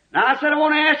 Now I said, "I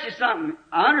want to ask you something.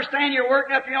 I understand you're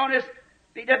working up here on this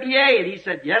PWA." And he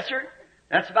said, "Yes, sir.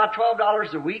 That's about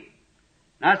 $12 a week."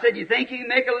 And I said, "You think you can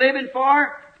make a living for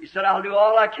her?" He said, "I'll do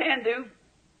all I can do."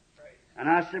 And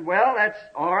I said, "Well, that's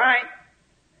all right."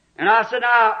 And I said,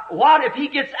 "Now, what if he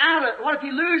gets out of it? What if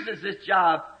he loses this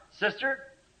job, sister?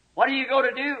 What are you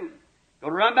going to do? Go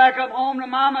to run back up home to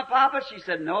Mama and Papa?" She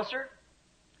said, "No, sir.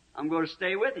 I'm going to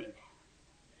stay with him."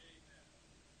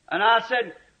 And I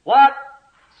said, "What,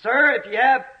 sir, if you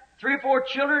have 3 or 4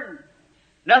 children,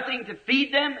 nothing to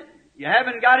feed them, you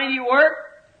haven't got any work,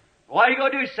 what are you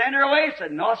going to do, send her away?" He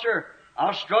said, "No, sir,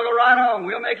 I'll struggle right on.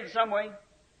 We'll make it some way."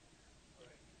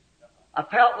 I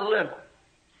felt a little.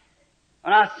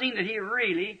 And I seen that he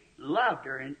really loved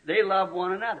her, and they loved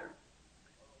one another.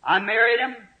 I married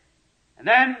him, and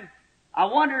then I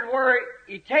wondered where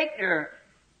he'd taken her.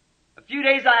 A few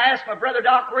days I asked my brother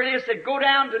Doc where it is. He said, "Go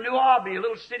down to New Albany, a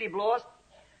little city below us,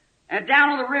 and down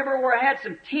on the river where I had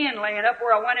some tin laying up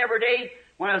where I went every day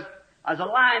when I was a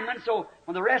lineman. So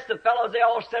when the rest of the fellows, they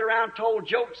all sat around, told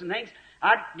jokes and things,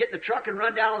 I'd get in the truck and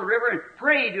run down on the river and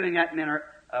pray doing that minute,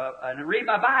 and read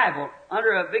my Bible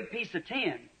under a big piece of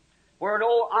tin where an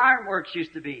old ironworks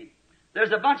used to be.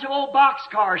 There's a bunch of old box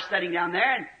cars sitting down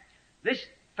there, and this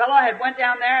fellow had went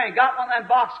down there and got one of them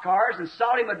box cars and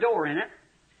sawed him a door in it,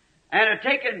 and had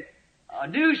taken a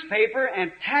newspaper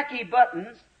and tacky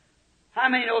buttons. How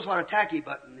many knows what a tacky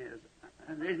button is?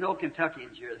 There's no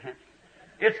Kentuckians here then.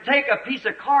 It's take a piece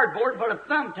of cardboard and put a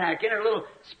thumbtack in it, a little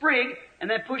sprig, and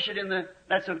then push it in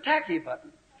that's a tacky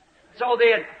button. So they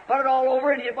had put it all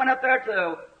over, and he went up there to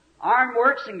the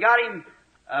ironworks and got him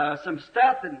some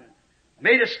stuff and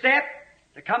made a step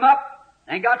to come up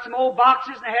and got some old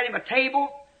boxes and had him a table.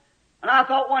 And I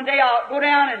thought one day I'll go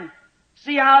down and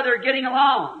see how they're getting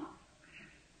along.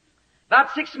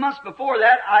 About 6 months before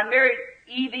that, I married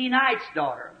E.V. Knight's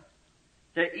daughter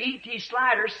to E.T.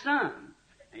 Slider's son.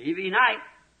 E.V. Knight,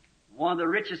 one of the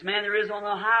richest men there is on the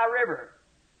Ohio River.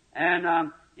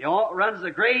 And he runs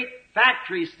the great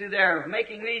factories through there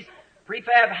making these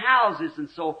prefab houses and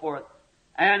so forth.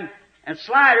 And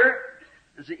Slider,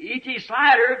 E.T.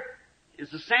 Slider, is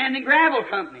the sand and gravel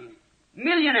company.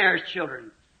 Millionaires'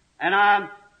 children. And I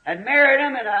had married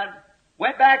him, and I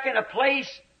went back in a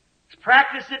place,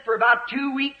 practiced it for about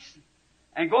 2 weeks,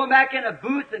 and going back in a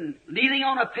booth and kneeling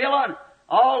on a pillow, and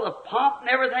all the pomp and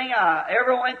everything I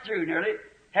ever went through nearly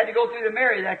had to go through to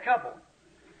marry that couple.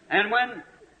 And when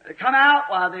they come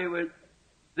out,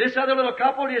 this other little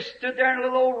couple just stood there in a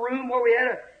little old room where we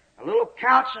had a little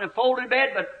couch and a folded bed,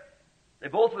 but they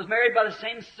both was married by the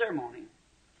same ceremony.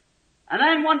 And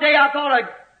then one day I thought I'd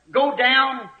go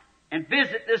down and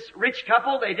visit this rich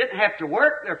couple. They didn't have to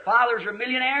work. Their fathers were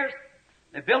millionaires.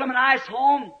 They built them a nice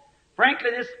home.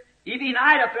 Frankly, this evening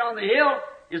night up there on the hill,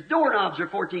 his doorknobs are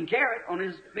 14 karat on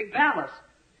his big palace.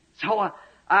 So,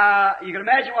 you can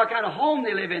imagine what kind of home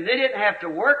they live in. They didn't have to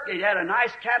work. They had a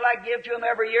nice Cadillac give to them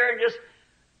every year, and just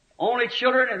only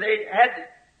children, and they had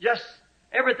just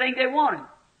everything they wanted.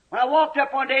 When I walked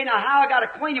up one day, now how I got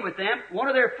acquainted with them, one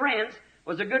of their friends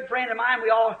was a good friend of mine. We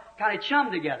all kind of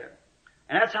chummed together.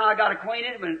 And that's how I got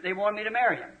acquainted when they wanted me to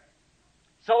marry him.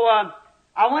 So,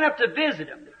 I went up to visit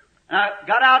him. And I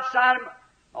got outside,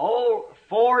 old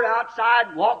Ford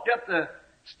outside, walked up the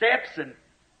steps,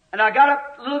 and I got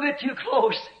up a little bit too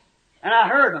close, and I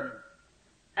heard them.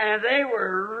 And they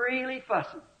were really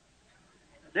fussing.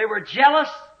 They were jealous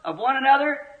of one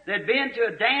another. They'd been to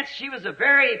a dance. She was a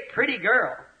very pretty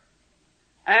girl.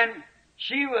 And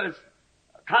she was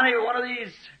kind of one of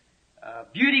these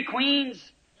beauty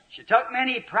queens. She took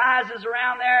many prizes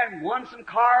around there and won some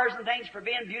cars and things for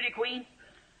being beauty queen.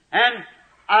 And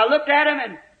I looked at them,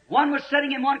 and one was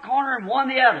sitting in one corner and one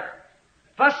the other,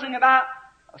 fussing about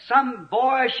some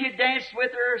boy she had danced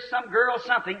with her, some girl,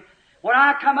 something. When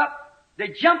I come up, they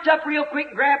jumped up real quick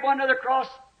and grabbed one another across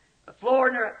the floor,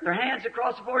 and their hands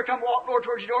across the floor, come walk over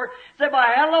towards the door, said,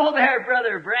 "Why, hello there,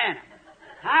 Brother Branham.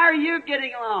 How are you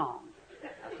getting along?"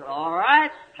 I said, "All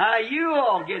right. How are you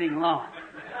all getting along?"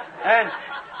 And,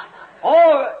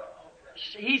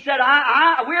 he said,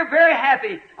 we're very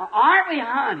happy. Aren't we,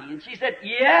 honey? And she said,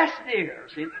 "Yes, dear."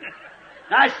 See?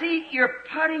 Now, see, you're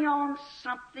putting on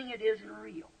something that isn't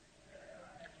real.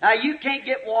 Now, you can't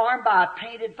get warm by a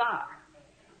painted fire.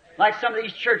 Like some of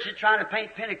these churches trying to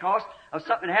paint Pentecost of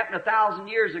something that happened 1,000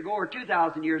 years ago or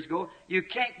 2,000 years ago. You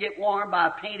can't get warm by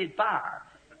a painted fire.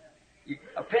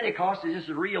 A Pentecost is just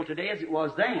as real today as it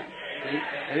was then.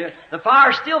 See? The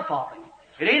fire's still falling.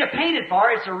 It ain't a painted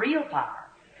fire, it's a real fire.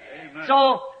 Amen.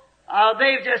 So,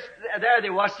 there they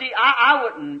was. See, I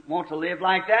wouldn't want to live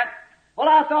like that. Well,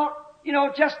 I thought,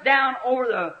 just down over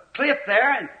the cliff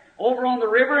there and over on the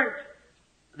river, and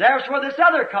there's where this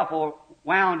other couple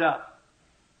wound up.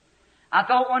 I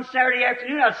thought one Saturday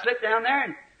afternoon I'd slip down there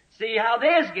and see how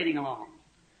they's getting along.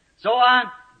 So I'm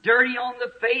dirty on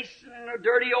the face and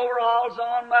dirty overalls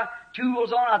on, my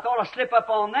tools on. I thought I'd slip up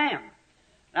on them.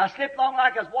 And I slipped along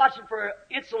like I was watching for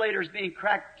insulators being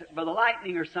cracked by the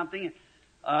lightning or something.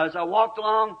 As I walked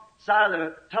along side of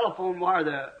the telephone wire,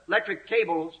 the electric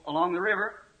cables along the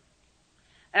river.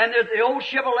 And the old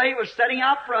Chevrolet was sitting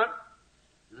out front.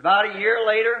 It was about a year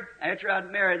later after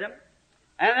I'd married him.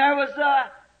 And there was,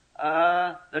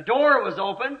 the door was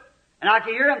open, and I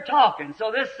could hear them talking.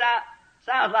 So this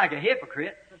sounds like a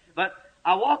hypocrite. But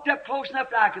I walked up close enough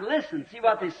that I could listen, see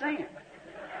what they're saying.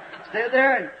 Stood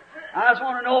there, and I just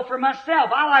want to know for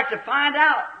myself. I like to find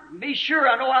out and be sure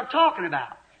I know what I'm talking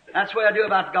about. That's what I do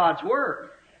about God's Word.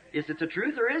 Is it the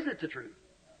truth or is it the truth?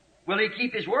 Will He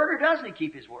keep His Word or doesn't He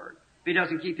keep His Word? If He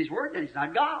doesn't keep His Word, then He's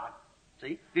not God.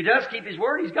 See? If He does keep His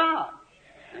Word, He's God.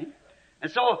 See?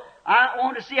 And so I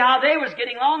wanted to see how they was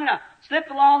getting along, and I slipped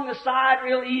along the side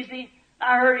real easy.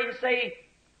 I heard him say,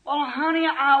 "Well, honey,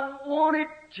 I wanted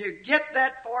to get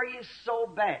that for you so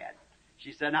bad."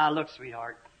 She said, "Now look,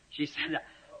 sweetheart." She said,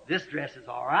 "This dress is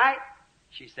all right."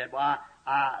 She said, "Well,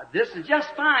 this is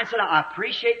just fine." I said, "I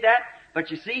appreciate that,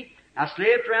 but you see, I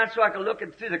slipped around so I could look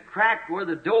through the crack where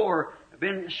the door had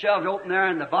been shoved open there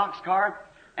in the boxcar,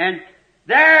 and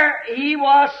there he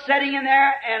was sitting in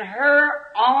there, and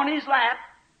her on his lap,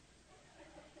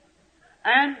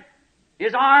 and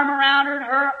his arm around her, and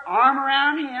her arm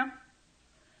around him,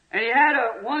 and he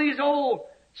had one of these old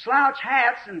slouch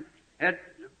hats, and had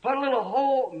put a little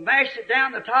hole, mashed it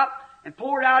down the top, and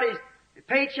poured out his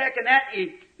paycheck, and that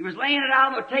he was laying it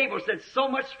out on the table. Said so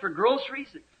much for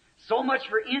groceries, so much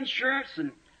for insurance,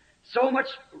 and so much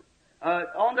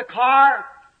on the car,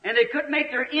 and they couldn't make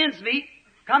their ends meet.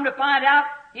 Come to find out,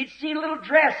 he'd seen a little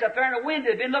dress up there in the window.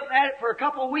 He'd been looking at it for a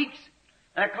couple of weeks.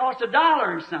 That cost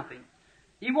 $1 and something.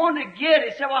 He wanted to get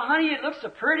it. He said, "Well, honey, it looks so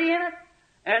pretty in it."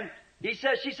 And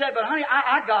she said, "But honey,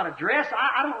 I got a dress.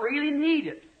 I don't really need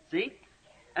it." See?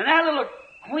 And that little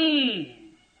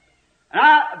queen. And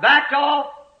I backed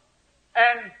off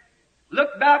and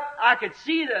looked back. I could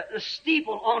see the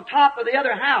steeple on top of the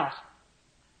other house.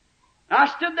 And I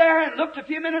stood there and looked a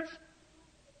few minutes.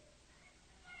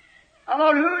 I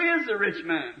thought, who is the rich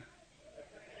man?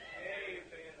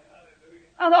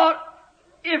 I thought,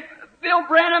 if Bill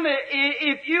Branham,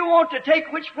 if you want to take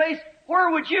which place, where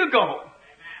would you go?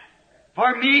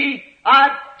 For me,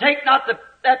 I'd take not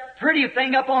that pretty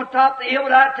thing up on top of the hill,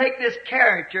 but I'd take this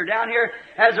character down here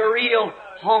as a real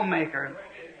homemaker.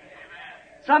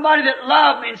 Somebody that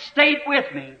loved me and stayed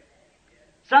with me.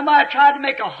 Somebody tried to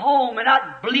make a home and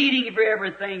not bleeding for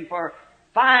everything for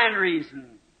fine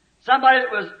reason. Somebody that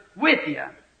was with you,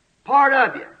 part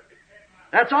of you.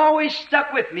 That's always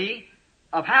stuck with me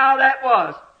of how that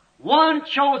was. One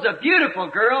chose a beautiful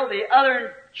girl, the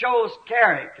other chose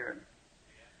character.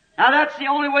 Now that's the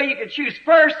only way you can choose.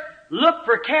 First, look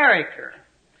for character.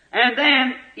 And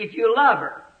then, if you love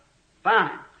her,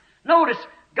 fine. Notice,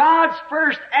 God's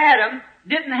first Adam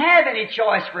didn't have any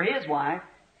choice for his wife.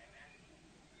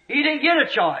 He didn't get a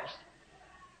choice.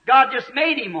 God just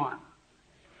made him one.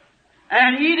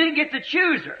 And he didn't get to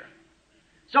choose her.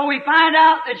 So we find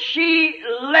out that she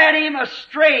led him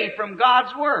astray from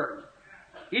God's Word.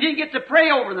 He didn't get to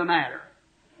pray over the matter.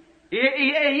 He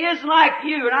isn't like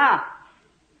you and I.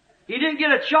 He didn't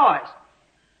get a choice.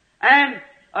 And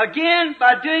again,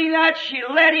 by doing that, she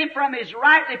led him from his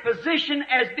rightly position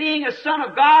as being a son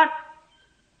of God.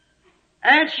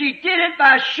 And she did it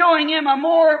by showing him a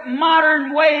more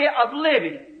modern way of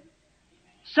living.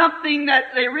 Something that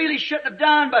they really shouldn't have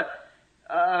done, but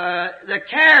the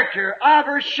character of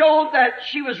her showed that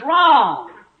she was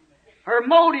wrong. Her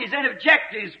motives and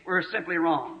objectives were simply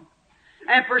wrong.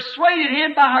 And persuaded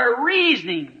him by her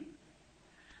reasoning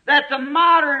that the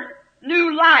modern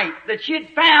new light that she had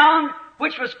found,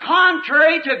 which was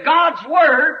contrary to God's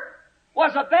Word,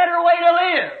 was a better way to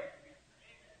live.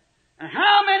 And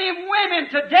how many women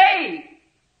today,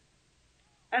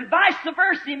 and vice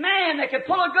versa, man, that can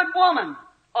pull a good woman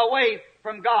away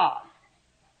from God,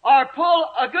 or pull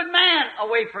a good man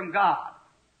away from God,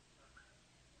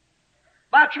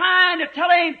 by trying to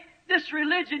tell him, this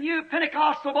religion, you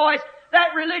Pentecostal boys,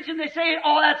 that religion, they say,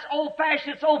 oh, that's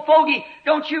old-fashioned, it's old fogey.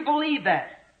 Don't you believe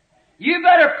that? You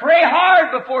better pray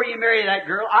hard before you marry that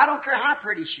girl. I don't care how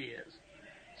pretty she is.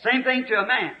 Same thing to a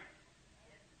man.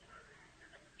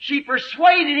 She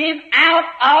persuaded him out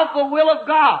of the will of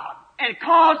God and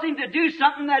caused him to do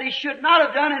something that he should not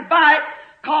have done, and by it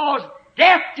caused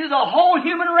death to the whole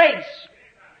human race.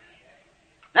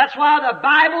 That's why the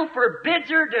Bible forbids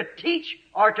her to teach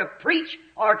or to preach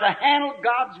or to handle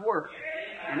God's Word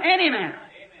in any manner.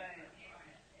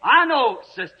 I know,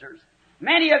 sisters,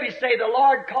 many of you say, the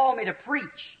Lord called me to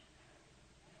preach.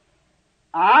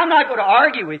 I'm not going to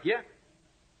argue with you,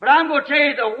 but I'm going to tell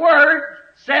you the Word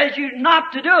says you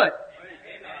not to do it.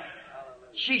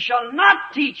 She shall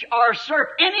not teach or usurp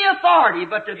any authority,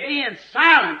 but to be in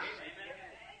silence.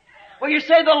 Well, you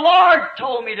say, the Lord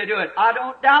told me to do it. I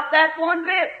don't doubt that one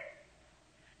bit.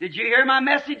 Did you hear my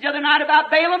message the other night about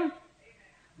Balaam?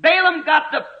 Balaam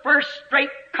got the first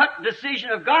straight-cut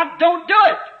decision of God, don't do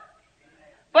it.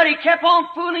 But he kept on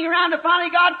fooling around, and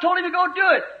finally God told him to go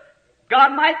do it.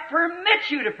 God might permit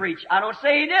you to preach. I don't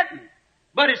say he didn't.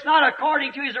 But it's not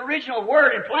according to his original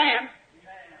word and plan.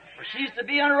 For she's to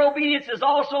be under obedience, as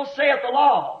also saith the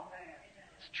law.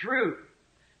 It's true.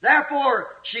 Therefore,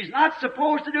 she's not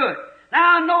supposed to do it.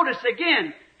 Now notice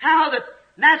again how the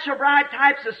natural bride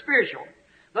types the spiritual.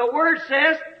 The Word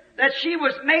says that she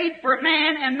was made for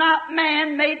man and not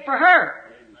man made for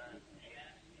her.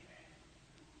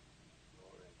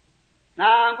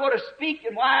 Now I'm going to speak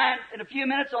and whine in a few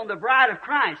minutes on the bride of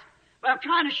Christ. But I'm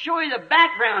trying to show you the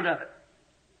background of it.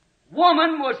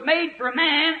 Woman was made for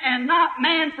man and not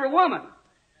man for woman.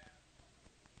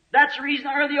 That's the reason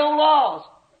under the old laws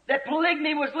that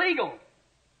polygamy was legal.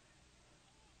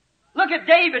 Look at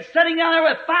David sitting down there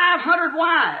with 500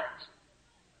 wives.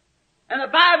 And the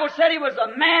Bible said he was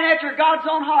a man after God's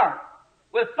own heart,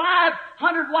 with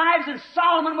 500 wives, and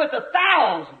Solomon with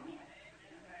 1,000.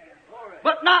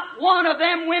 But not one of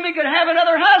them women could have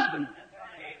another husband.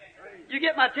 You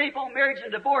get my tape on marriage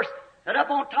and divorce, that up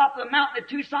on top of the mountain at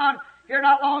Tucson, here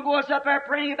not long ago, I was up there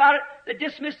praying about it. They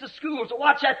dismissed the schools to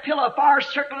watch that pillar of fire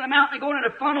circling the mountain, going in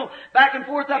a funnel, back and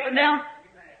forth, up and down.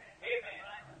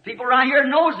 People around here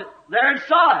knows it, there and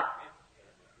saw it.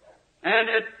 And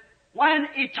when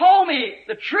he told me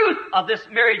the truth of this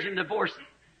marriage and divorce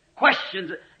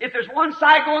questions, if there's one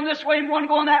side going this way and one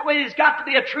going that way, there's got to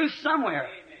be a truth somewhere.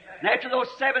 And after those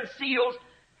 7 seals,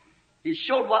 he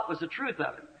showed what was the truth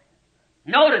of it.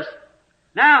 Notice,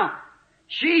 now,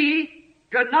 she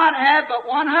could not have but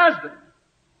one husband,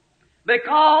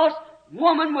 because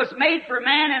woman was made for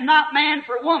man and not man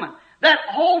for woman. That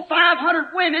whole 500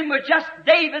 women was just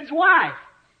David's wife.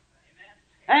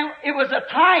 And it was a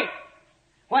type.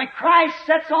 When Christ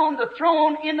sits on the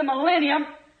throne in the millennium,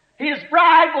 His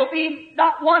bride will be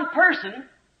not one person,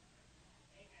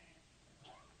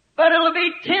 but it'll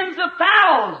be tens of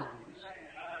thousands.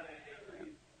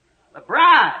 The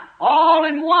bride, all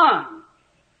in one.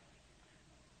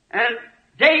 And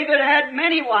David had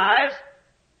many wives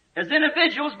as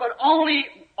individuals, but only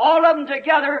all of them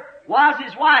together was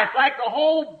His wife, like the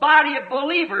whole body of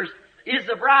believers is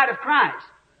the bride of Christ.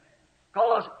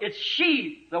 Because it's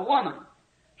she, the woman.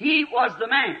 He was the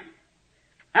man.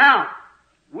 Now,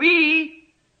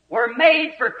 we were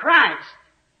made for Christ.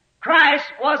 Christ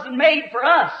wasn't made for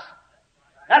us.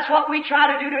 That's what we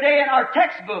try to do today in our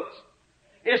textbooks,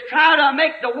 is try to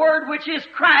make the Word, which is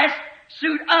Christ,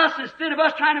 suit us instead of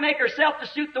us trying to make ourselves to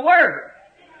suit the Word.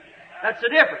 That's the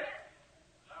difference.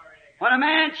 When a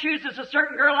man chooses a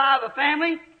certain girl out of a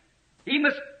family, he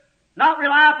must not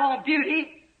rely upon beauty,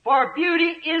 for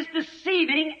beauty is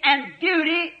deceiving, and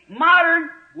beauty, modern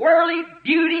worldly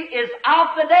beauty, is of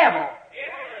the devil.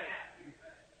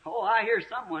 Oh, I hear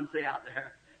someone say out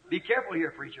there, be careful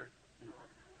here, preacher.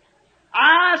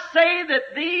 I say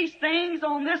that these things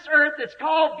on this earth that's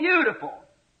called beautiful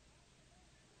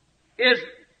is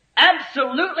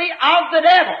absolutely of the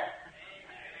devil.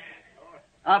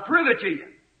 I'll prove it to you.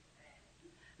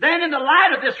 Then in the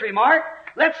light of this remark,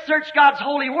 let's search God's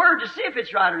holy word to see if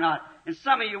it's right or not. And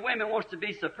some of you women wants to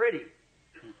be so pretty.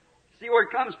 See where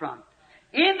it comes from.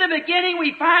 In the beginning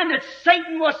we find that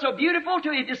Satan was so beautiful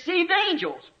till he deceived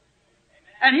angels.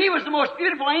 And he was the most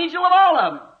beautiful angel of all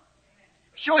of them.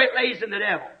 Sure, it lays in the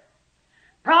devil.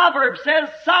 Proverbs says,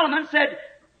 Solomon said,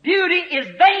 beauty is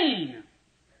vain.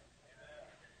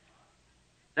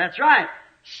 That's right.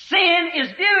 Sin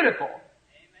is beautiful.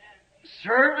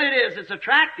 Certainly it is. It's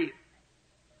attractive.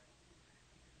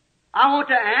 I want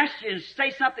to ask you and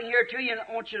say something here to you, and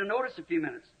I want you to notice a few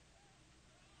minutes.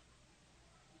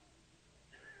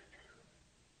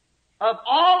 Of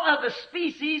all of the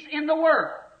species in the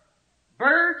world,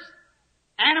 birds,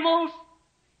 animals,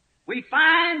 we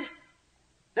find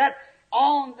that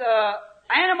on the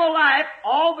animal life,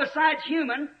 all besides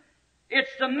human, it's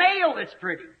the male that's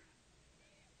pretty,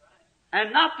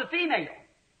 and not the female.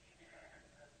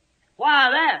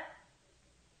 Why that?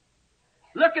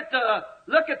 Look at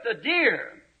the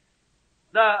deer,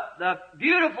 the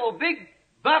beautiful big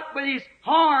buck with his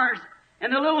horns,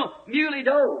 and the little muley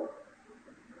doe.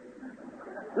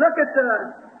 Look at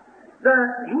the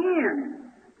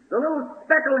hen, the little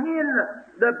speckled hen, and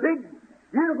the big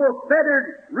beautiful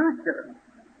feathered rooster.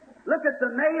 Look at the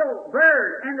male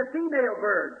bird and the female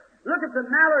bird. Look at the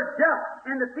mallard duck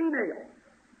and the female.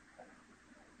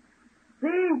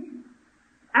 See?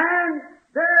 And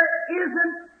there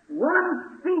isn't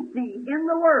one species in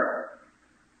the world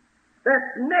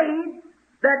that's made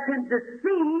that can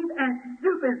deceive and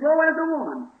stoop as low as a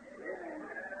woman.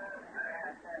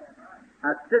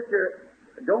 Now, sister,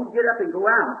 don't get up and go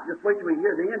out. Just wait till we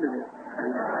hear the end of this.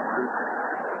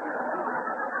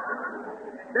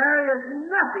 There is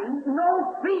nothing,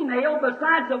 no female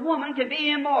besides a woman can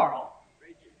be immoral.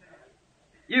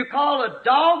 You call a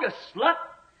dog a slut.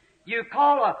 You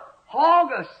call a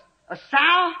hog a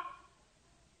sow.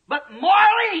 But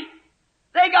morally,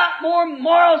 they got more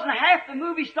morals than half the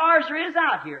movie stars there is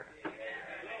out here.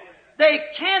 They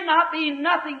cannot be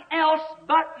nothing else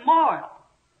but moral.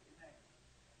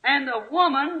 And the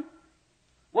woman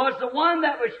was the one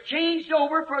that was changed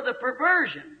over for the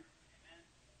perversion.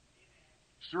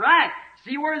 That's right.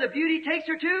 See where the beauty takes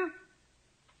her to?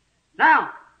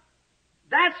 Now,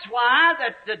 that's why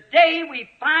that today we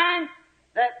find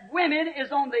that women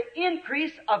is on the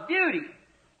increase of beauty.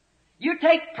 You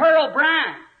take Pearl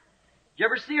Bryan. Did you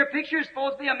ever see her picture? It's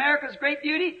supposed to be America's great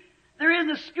beauty. There isn't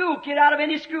a school kid out of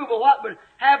any school but what would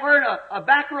have her in a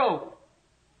back row.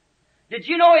 Did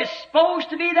you know it's supposed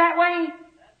to be that way?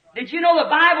 Did you know the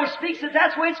Bible speaks that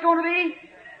that's the way it's going to be?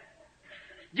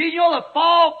 Did you know the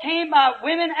fall came by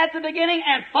women at the beginning,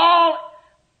 and fall,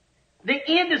 the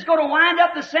end is going to wind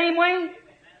up the same way?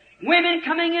 Women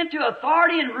coming into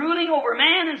authority and ruling over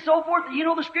man and so forth. You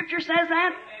know the Scripture says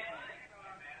that?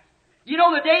 You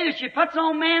know the day that she puts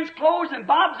on man's clothes and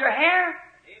bobs her hair?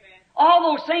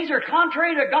 All those things are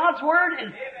contrary to God's Word.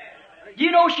 And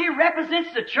you know she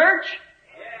represents the church?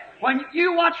 When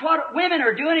you watch what women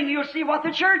are doing, you'll see what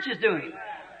the church is doing.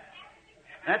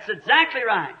 That's exactly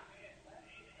right.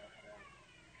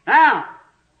 Now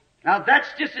that's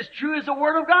just as true as the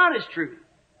Word of God is true.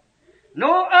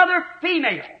 No other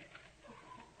female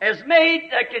is made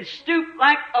that can stoop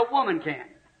like a woman can.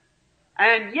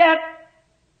 And yet,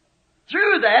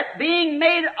 through that, being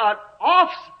made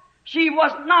she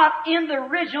was not in the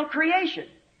original creation.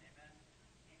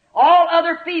 All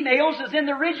other females is in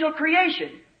the original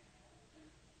creation.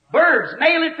 Birds,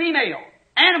 male and female.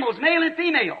 Animals, male and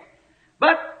female.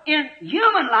 But in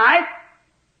human life,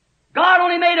 God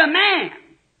only made a man.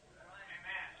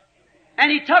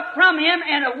 And He took from him,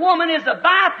 and a woman is a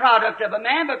byproduct of a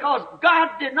man because God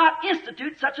did not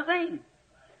institute such a thing.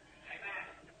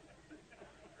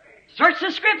 Search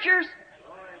the Scriptures.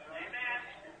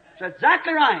 That's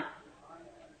exactly right.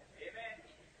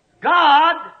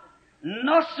 God,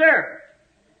 no sir,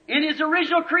 in His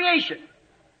original creation,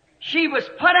 she was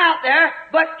put out there,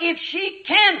 but if she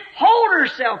can hold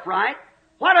herself right,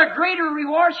 what a greater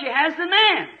reward she has than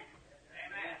man.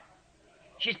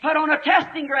 She's put on a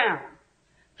testing ground.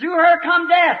 Through her come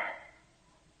death.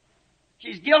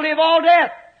 She's guilty of all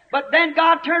death. But then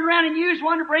God turned around and used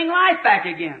one to bring life back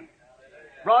again.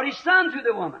 Brought His Son through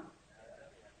the woman.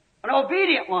 An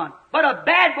obedient one. But a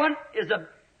bad one is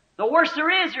the worst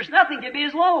there is. There's nothing to be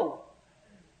as low.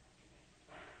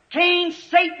 Cain,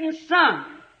 Satan's son,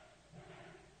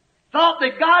 thought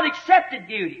that God accepted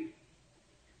beauty.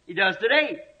 He does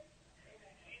today.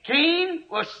 Cain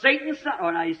was Satan's son. Oh,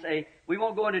 now you say, we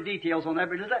won't go into details on that,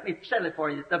 but just let me settle it for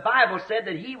you. The Bible said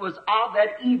that he was of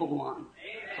that evil one.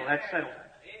 So that's settled.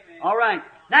 All right.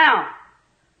 Now,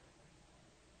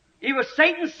 he was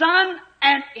Satan's son,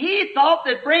 and he thought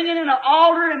that bringing in an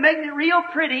altar and making it real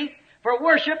pretty for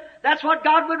worship, that's what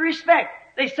God would respect.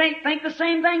 They think the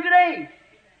same thing today.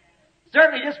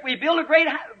 Certainly, just we build a great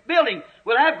building.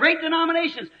 We'll have great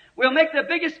denominations. We'll make the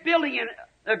biggest building and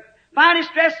the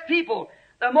finest dressed people,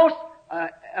 the most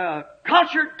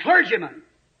cultured clergymen.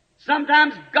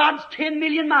 Sometimes God's 10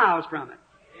 million miles from it.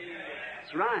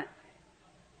 That's right.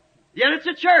 Yet it's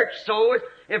a church. So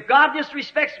if God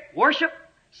disrespects worship,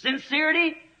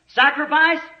 sincerity,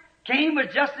 sacrifice, Cain was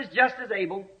just as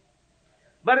Abel.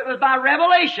 But it was by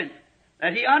revelation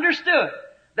that he understood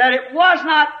that it was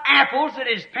not apples that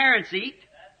his parents eat.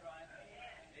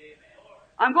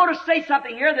 I'm going to say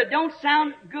something here that don't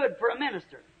sound good for a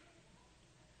minister.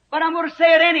 But I'm going to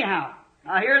say it anyhow.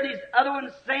 I hear these other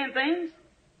ones saying things.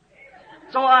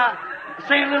 So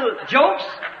saying little jokes.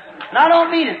 And I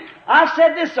don't mean it. I've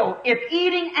said this though. If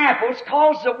eating apples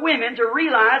caused the women to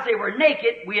realize they were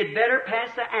naked, we had better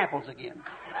pass the apples again.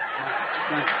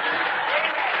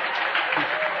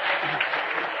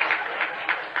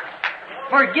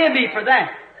 Forgive me for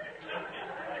that.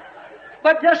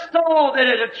 But just so that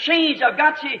it'll change, I've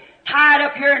got you tied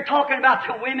up here and talking about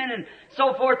the women and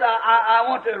so forth. I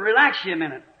want to relax you a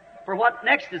minute for what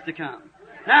next is to come.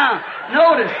 Now,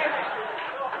 notice,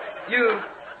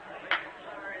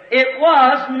 it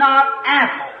was not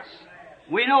apples.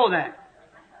 We know that.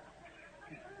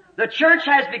 The church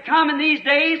has become in these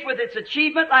days, with its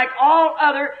achievement, like all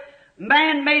other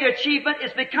man-made achievement,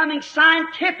 is becoming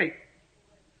scientific.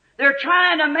 They're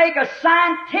trying to make a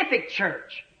scientific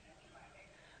church.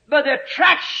 But the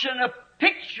attraction of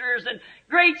pictures and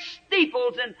great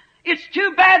steeples, and it's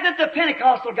too bad that the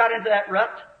Pentecostal got into that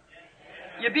rut.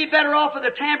 You'd be better off with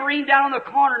a tambourine down on the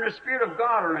corner and the Spirit of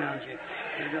God around you.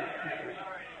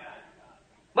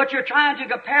 But you're trying to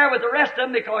compare with the rest of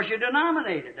them because you're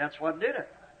denominated. That's what did it.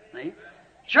 See?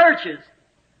 Churches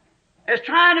is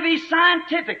trying to be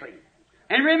scientifically.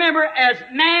 And remember, as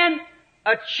man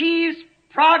achieves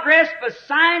progress by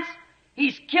science,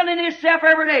 he's killing himself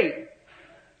every day.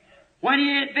 When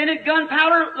he invented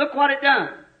gunpowder, look what it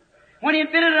done. When he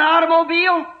invented an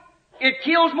automobile, it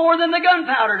kills more than the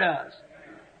gunpowder does.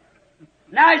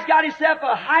 Now he's got himself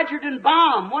a hydrogen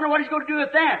bomb. Wonder what he's going to do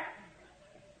with that.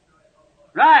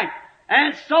 Right.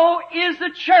 And so is the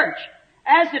church.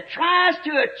 As it tries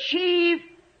to achieve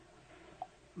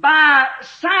by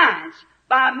science,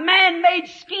 by man-made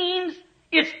schemes,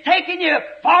 it's taking you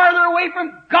farther away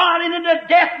from God and into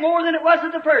death more than it was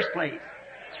in the first place.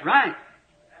 That's right.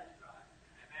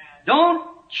 Don't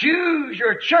choose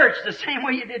your church the same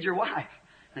way you did your wife.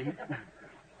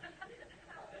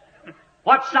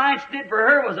 What science did for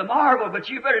her was a marvel, but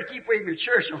you better keep away from your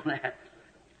church on that.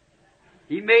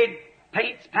 He made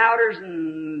paints, powders,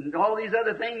 and all these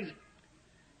other things.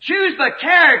 Choose the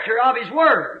character of His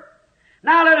Word.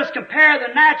 Now let us compare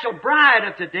the natural bride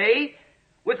of today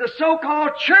with the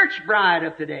so-called church bride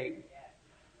of today.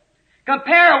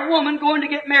 Compare a woman going to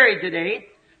get married today.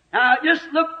 Now just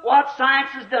look what science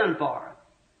has done for her.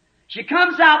 She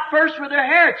comes out first with her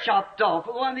hair chopped off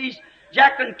with one of these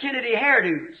Jacqueline Kennedy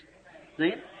hairdos.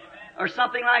 See? Or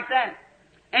something like that.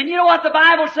 And you know what the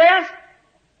Bible says?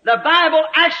 The Bible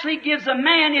actually gives a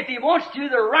man, if he wants to,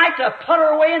 the right to put her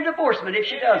away in divorcement if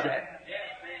she does that.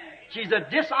 She's a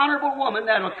dishonorable woman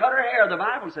that'll cut her hair. The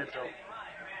Bible said so.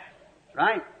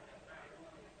 Right?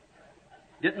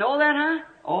 Didn't know that, huh?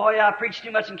 Oh, yeah, I preach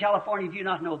too much in California if you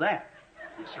not know that.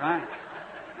 That's right.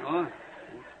 Oh.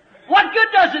 What good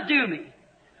does it do me?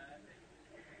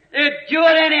 It do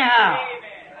it anyhow.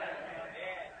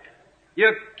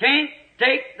 You can't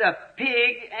take the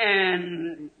pig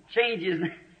and change his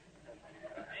name.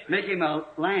 Make him a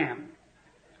lamb.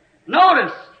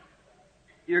 Notice,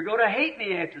 you're going to hate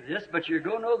me after this, but you're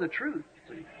going to know the truth.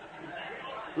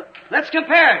 Let's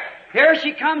compare it. Here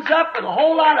she comes up with a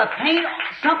whole lot of paint,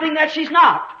 something that she's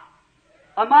not.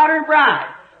 A modern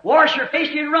bride. Wash her face,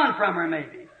 you'd run from her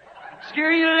maybe.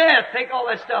 Scare you to death, take all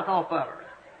that stuff off of her.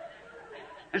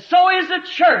 And so is the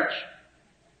church.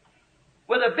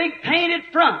 With a big painted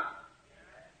front.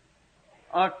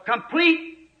 A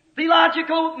complete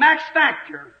theological max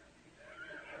factor.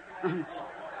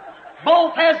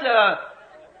 Both has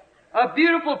a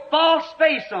beautiful false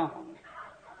face on them.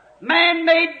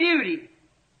 Man-made beauty.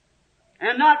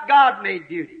 And not God-made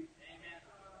beauty.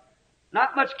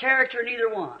 Not much character in either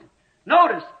one.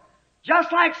 Notice,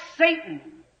 just like Satan,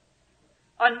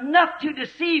 enough to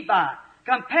deceive by.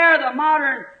 Compare the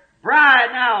modern bride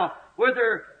now with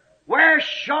her wears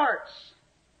shorts,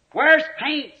 wears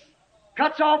paints,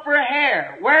 cuts off her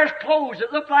hair, wears clothes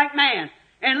that look like man,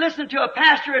 and listen to a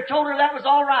pastor who told her that was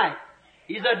all right.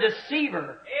 He's a deceiver.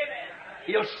 Amen.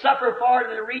 He'll suffer for it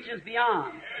in the regions beyond.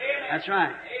 Amen. That's right.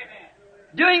 Amen.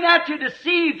 Doing that to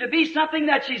deceive, to be something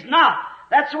that she's not.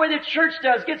 That's the way the church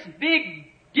does. Gets big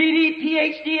D.D.,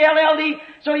 Ph.D., LL.D.,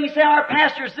 so you can say our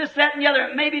pastor's this, that, and the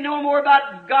other. Maybe know more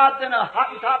about God than a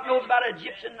Hottentot knows about an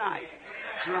Egyptian knife.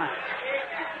 That's right.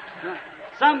 That's right.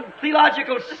 Some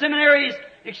theological seminaries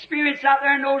experience out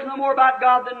there knows no more about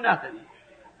God than nothing.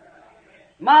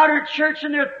 Modern church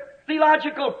and their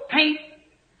theological paint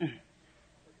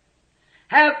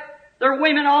have their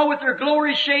women all with their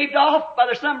glory shaved off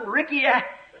by some Ricky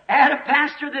Adam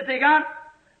pastor that they got,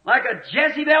 like a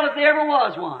Jezebel if there ever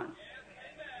was one.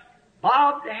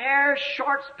 Bobbed hair,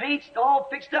 shorts, paints, all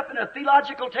fixed up in a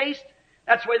theological taste.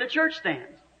 That's the way the church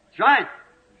stands. That's right.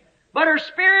 But her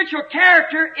spiritual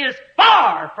character is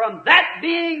far from that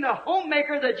being the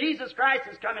homemaker that Jesus Christ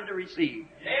is coming to receive.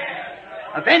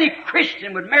 If any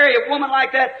Christian would marry a woman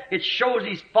like that, it shows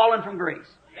he's fallen from grace.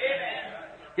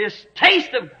 His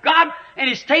taste of God and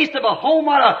his taste of a home,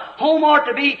 what a home ought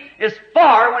to be, is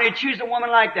far when he chooses a woman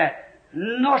like that.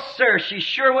 No, sir, she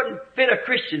sure wouldn't fit a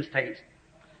Christian's taste.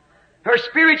 Her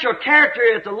spiritual character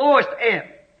is at the lowest ebb.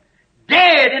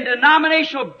 Dead in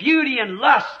denominational beauty and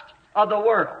lust of the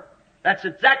world. That's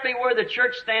exactly where the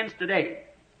church stands today.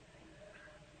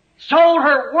 Sold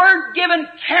her word-given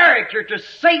character to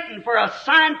Satan for a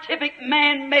scientific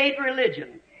man-made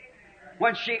religion.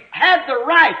 When she had the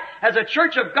right as a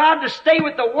church of God to stay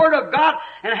with the Word of God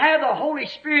and have the Holy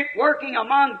Spirit working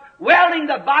among, welding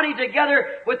the body together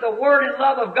with the Word and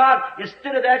love of God,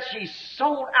 instead of that she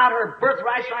sold out her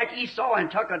birthrights like Esau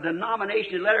and took a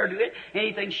denomination and let her do it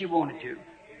anything she wanted to.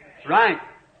 Right.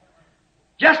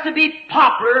 Just to be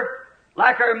popular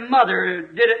like her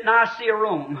mother did at Nicaea,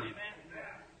 Rome.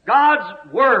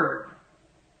 God's Word.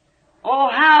 Oh,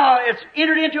 how it's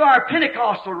entered into our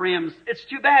Pentecostal rims. It's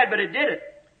too bad, but it did it.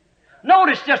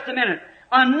 Notice just a minute.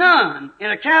 A nun in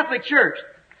a Catholic church.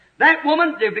 That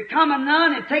woman, to become a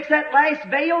nun and takes that last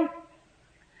veil,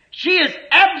 she is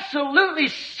absolutely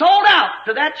sold out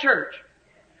to that church.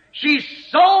 She's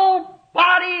soul,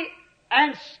 body,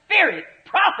 and spirit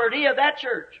property of that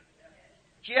church.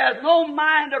 She has no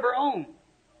mind of her own.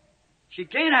 She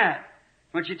can't have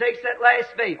when she takes that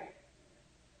last veil.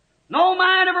 No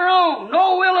mind of her own,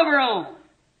 no will of her own.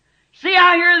 See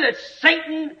out here that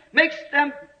Satan makes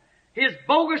them his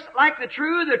bogus like the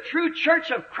true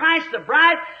church of Christ, the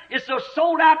bride, is so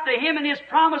sold out to Him and His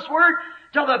promised word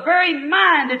till the very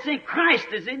mind that's in Christ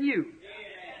is in you.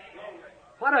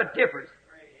 What a difference.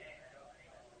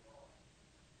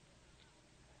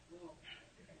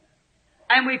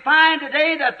 And we find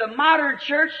today that the modern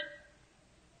church,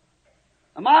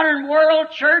 the modern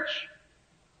world church,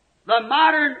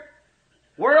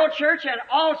 and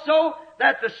also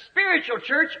that the spiritual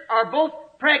church are both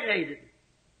pregnated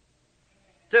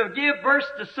to give birth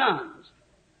to sons.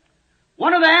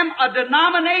 One of them, a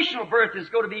denominational birth, is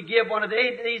going to be given one of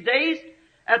these days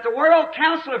at the World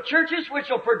Council of Churches, which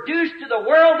will produce to the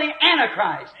world the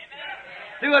Antichrist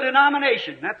through a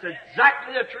denomination. That's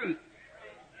exactly the truth.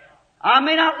 I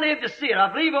may not live to see it.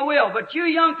 I believe I will. But you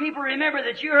young people remember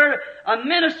that you heard a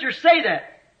minister say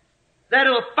that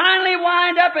it'll finally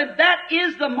wind up, and that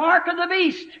is the mark of the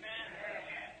beast.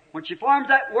 When she forms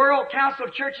that World Council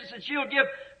of Churches, and she'll give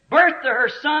birth to her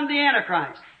son, the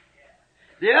Antichrist.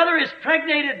 The other is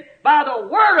pregnated by the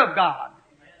Word of God.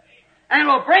 And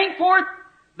will bring forth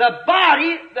the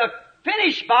body, the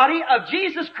finished body of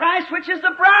Jesus Christ, which is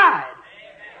the bride.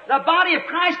 The body of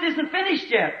Christ isn't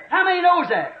finished yet. How many knows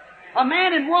that? A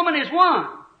man and woman is one.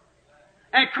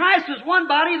 And Christ was one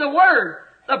body, the Word.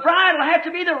 The bride will have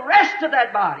to be the rest of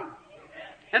that body.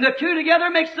 And the two together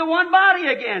makes the one body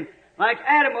again, like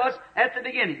Adam was at the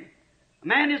beginning. A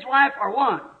man and his wife are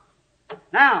one.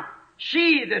 Now,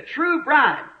 she, the true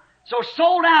bride, so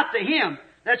sold out to Him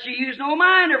that she used no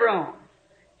mind of her own.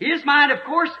 His mind, of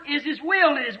course, is His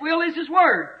will, and His will is His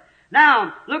Word.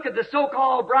 Now, look at the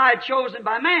so-called bride chosen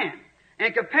by man,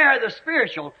 and compare the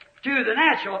spiritual to the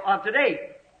natural of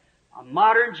today. A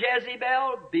modern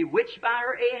Jezebel, bewitched by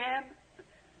her Ahab,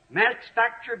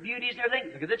 manufacture beauties and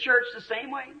everything. Look at the church the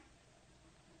same way.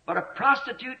 But a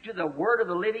prostitute to the Word of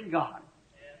the living God.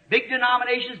 Big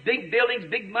denominations, big buildings,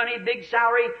 big money, big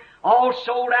salary, all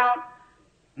sold out.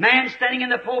 Man standing in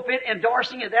the pulpit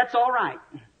endorsing it, that's all right.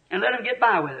 And let him get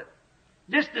by with it.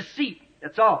 Just deceit,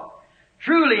 that's all.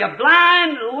 Truly, a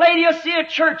blind Laodicea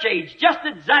church age, just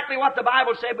exactly what the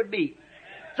Bible said would be.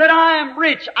 Said, I am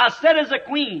rich, I sat as a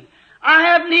queen, I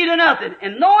have need of nothing,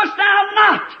 and knowest thou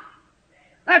not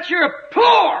that you're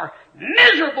poor,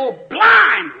 miserable,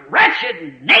 blind,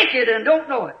 wretched, naked, and don't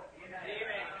know it?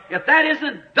 If that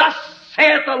isn't thus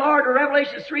saith the Lord in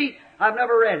Revelation 3, I've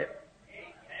never read it.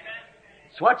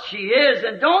 It's what she is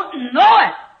and don't know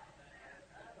it.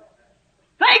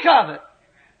 Think of it.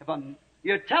 If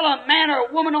you tell a man or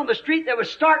a woman on the street they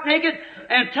was stark naked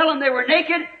and tell them they were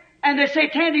naked and they say,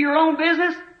 tend to your own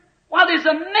business, well, there's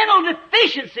a mental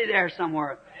deficiency there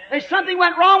somewhere. There's something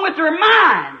went wrong with their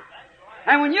mind.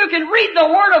 And when you can read the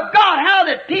Word of God, how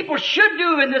that people should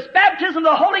do in this baptism of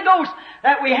the Holy Ghost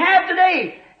that we have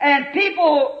today, and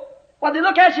people, well, they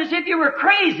look at you as if you were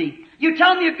crazy. You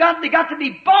tell them they got to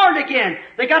be born again.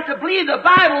 They got to believe the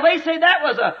Bible. They say that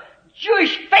was a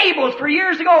Jewish fables for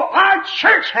years ago. Our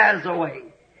church has a way.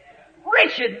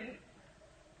 Wretched,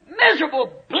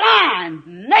 miserable, blind,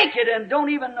 naked, and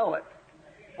don't even know it.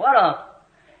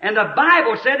 And the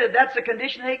Bible said that that's the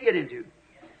condition they get into.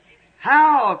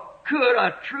 How could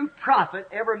a true prophet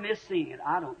ever miss seeing it?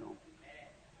 I don't know.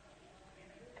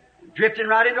 Drifting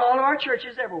right into all of our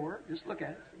churches everywhere. Just look at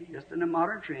it. Just in the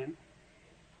modern trend.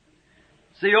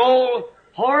 It's the old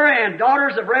horror and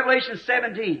daughters of Revelation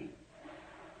 17.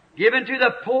 Given to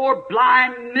the poor,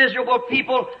 blind, miserable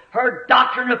people her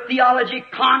doctrine of theology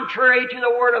contrary to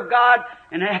the Word of God,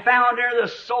 and have found there the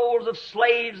souls of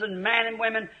slaves and men and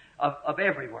women of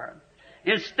everywhere.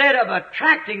 Instead of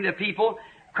attracting the people,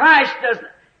 Christ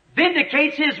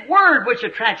vindicates His Word which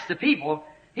attracts the people.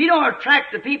 He don't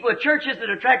attract the people of churches that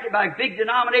are attracted by big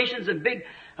denominations and big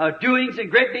doings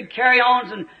and great big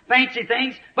carry-ons and fancy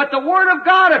things, but the Word of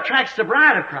God attracts the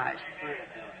bride of Christ.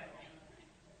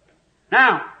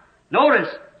 Now,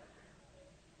 notice,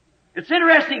 it's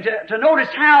interesting to notice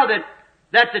how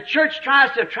that the church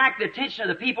tries to attract the attention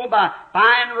of the people by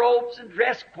buying robes and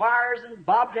dress choirs and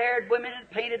bobbed-haired women and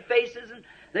painted faces, and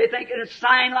they think it's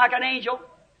sign like an angel,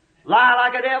 lie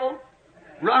like a devil,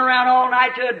 run around all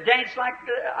night to a dance like,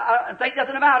 think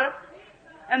nothing about it.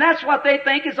 And that's what they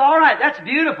think is all right. That's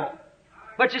beautiful.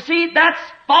 But you see, that's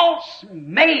false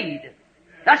made.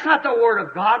 That's not the Word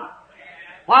of God.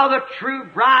 While the true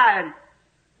bride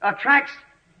attracts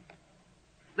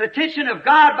the attention of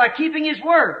God by keeping His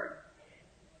Word.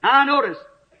 Now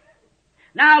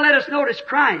let us notice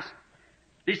Christ.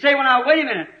 You say, well now, wait a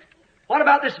minute. What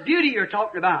about this beauty you're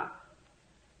talking about?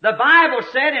 The Bible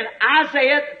said in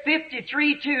Isaiah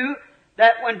 53:2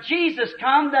 that when Jesus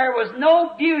come, there was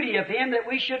no beauty of Him that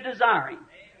we should desire Him.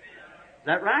 Is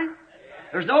that right?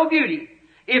 There's no beauty.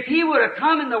 If He would have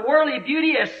come in the worldly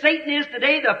beauty as Satan is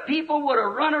today, the people would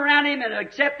have run around Him and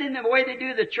accepted Him the way they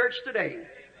do the church today.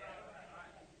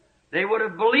 They would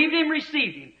have believed Him,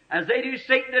 received Him, as they do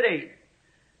Satan today.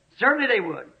 Certainly they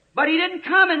would. But He didn't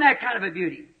come in that kind of a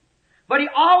beauty. But He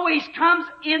always comes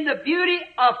in the beauty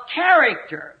of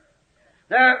character.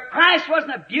 Christ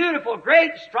wasn't a beautiful,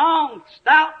 great, strong,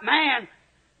 stout man.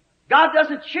 God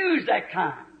doesn't choose that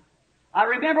kind. I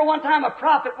remember one time a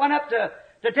prophet went up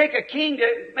to take a king, to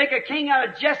make a king out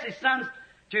of Jesse's sons,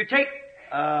 to take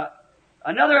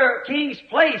another king's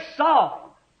place,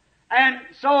 Saul. And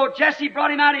so Jesse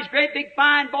brought him out, his great big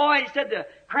fine boy. He said the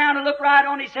crown would look right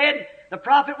on his head. The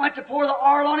prophet went to pour the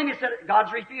oil on him. He said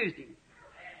God's refused him.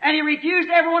 And He refused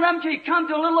every one of them until He come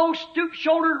to a little old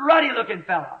stoop-shouldered, ruddy-looking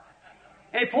fellow.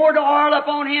 And He poured the oil up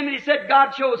on him, and He said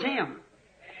God chose him.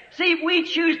 See, we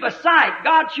choose by sight.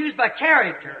 God chooses by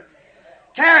character.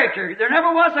 Character. There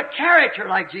never was a character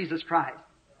like Jesus Christ.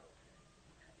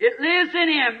 It lives in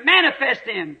Him, manifests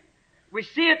in Him. We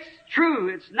see it's true.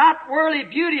 It's not worldly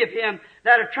beauty of Him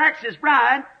that attracts His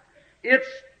bride. It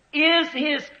is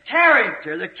His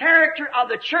character, the character of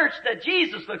the church that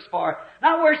Jesus looks for.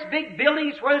 Not where it's big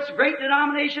buildings, where it's great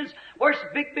denominations, where it's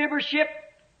big membership.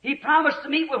 He promised to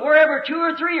meet with wherever 2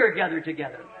 or 3 are gathered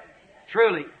together.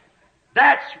 Truly.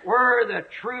 That's where the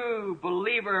true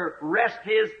believer rests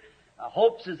his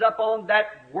hopes is up on that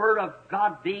Word of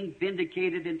God being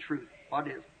vindicated in truth. What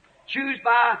is? Choose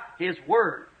by His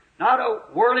Word. Not a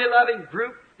worldly loving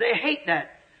group. They hate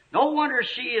that. No wonder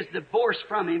she is divorced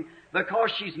from him,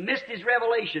 because she's missed his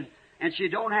revelation and she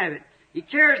don't have it. He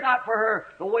cares not for her,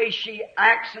 the way she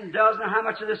acts and does and how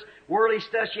much of this worldly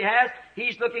stuff she has.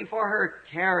 He's looking for her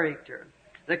character.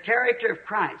 The character of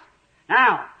Christ.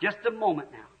 Now, just a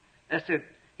moment now. That's it.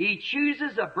 He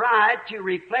chooses a bride to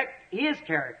reflect His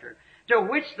character, to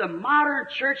which the modern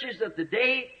churches of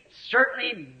today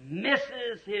certainly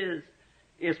misses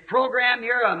His program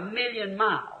here 1,000,000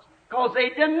 miles, because they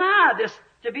deny this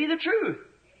to be the truth.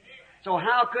 So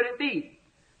how could it be?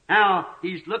 Now,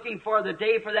 He's looking for the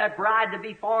day for that bride to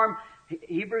be formed.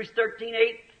 Hebrews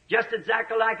 13:8, just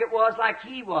exactly like it was, like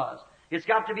He was. It's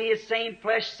got to be His same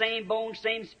flesh, same bones,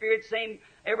 same spirit, same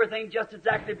everything, just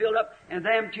exactly built up, and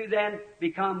them two then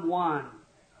become one.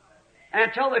 And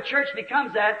until the church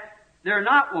becomes that, they're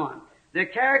not one. The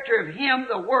character of Him,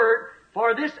 the Word,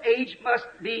 for this age must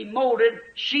be molded,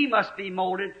 she must be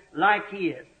molded like He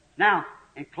is. Now,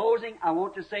 in closing, I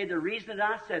want to say the reason that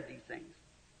I said these things.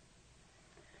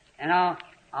 And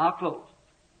I'll close.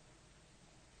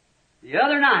 The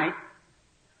other night,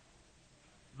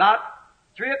 about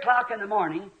 3 o'clock in the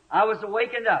morning, I was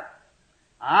awakened up.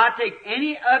 I take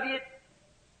any of you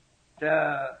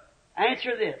to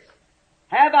answer this.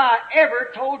 Have I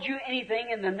ever told you anything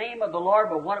in the name of the Lord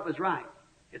but what it was right?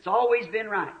 It's always been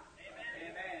right.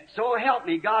 Amen. So help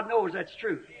me, God knows that's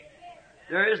true.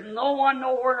 There is no one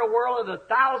nowhere in the world of the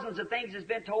thousands of things that's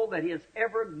been told that He has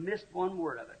ever missed one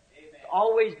word of it. It's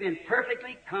always been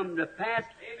perfectly come to pass.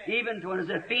 Even when I was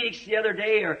at Phoenix the other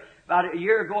day, or about a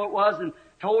year ago it was, and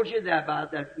told you that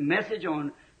about that message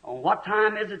on what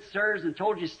time is it, sirs, and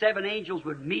told you 7 angels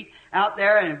would meet out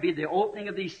there, and it'd be the opening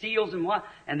of these seals and what,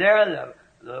 and there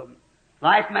the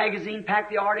Life magazine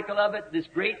packed the article of it, this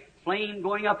great flame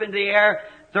going up into the air,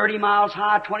 30 miles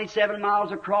high, 27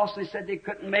 miles across. They said they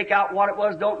couldn't make out what it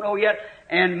was, don't know yet.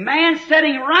 And man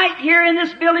sitting right here in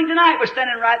this building tonight was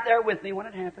standing right there with me when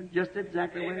it happened, just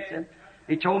exactly what it said.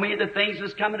 He told me the things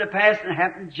was coming to pass, and it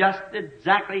happened just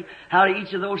exactly how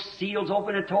each of those seals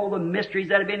opened and told the mysteries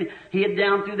that had been hid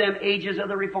down through them ages of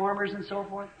the reformers and so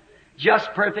forth.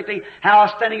 Just perfectly. How I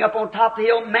was standing up on top of the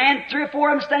hill. Man, 3 or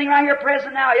 4 of them standing right here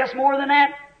present now. Yes, more than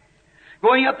that.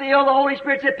 Going up the hill, the Holy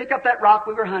Spirit said, pick up that rock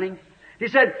we were hunting. He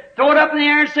said, throw it up in the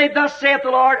air and say, thus saith the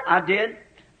Lord. I did.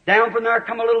 Down from there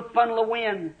come a little funnel of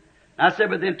wind. I said,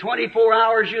 within 24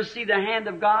 hours you'll see the hand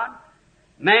of God.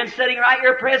 Man sitting right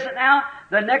here present now.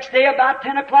 The next day about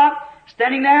 10 o'clock,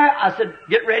 standing there, I said,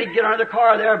 get ready, get under the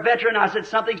car. They're a veteran. I said,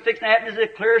 something's fixing to happen. There's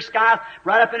a clear sky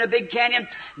right up in a big canyon.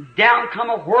 Down come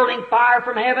a whirling fire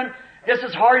from heaven, just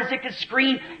as hard as it could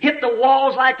scream, hit the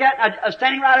walls like that. I was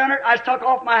standing right under it. I took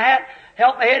off my hat,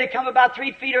 held my head. It come about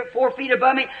 3 feet or 4 feet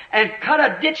above me, and cut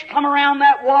a ditch, come around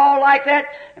that wall like that,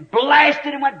 and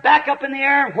blasted and went back up in the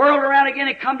air and whirled around again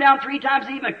and come down 3 times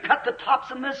even, cut the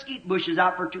tops of mesquite bushes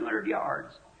out for 200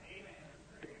 yards.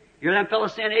 You hear them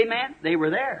fellows saying amen? They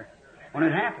were there when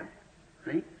it happened.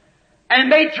 See? And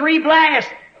made 3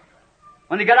 blasts.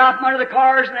 When they got off from under the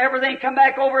cars and everything, come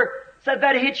back over, said if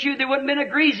that hit you, there wouldn't have been a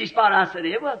greasy spot. I said,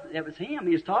 it was Him.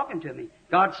 He was talking to me.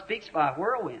 God speaks by a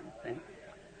whirlwind. See?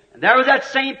 And there was that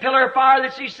same pillar of fire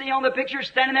that you see on the picture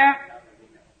standing there.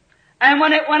 And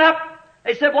when it went up,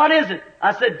 they said, what is it?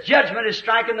 I said, judgment is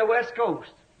striking the west coast.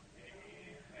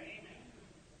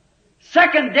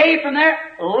 Second day from there,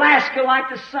 Alaska like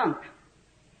the sunk.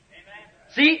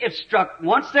 See, it struck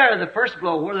once there, the first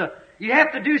blow, where you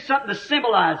have to do something to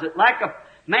symbolize it. Like a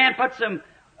man put some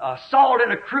salt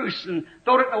in a cruse and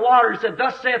throwed it in the water and said,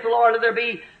 thus saith the Lord, let there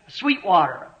be sweet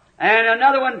water. And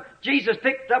another one, Jesus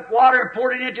picked up water and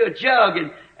poured it into a jug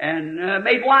and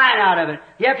made wine out of it.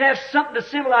 You have to have something to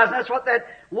symbolize, and that's what that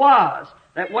was.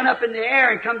 That went up in the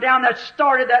air and come down, that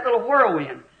started that little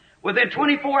whirlwind. Within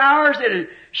 24 hours, it had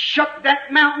shook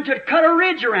that mountain to cut a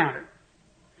ridge around it.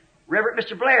 Reverend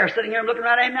Mr. Blair sitting here, I'm looking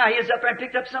right at him now. He is up there and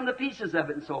picked up some of the pieces of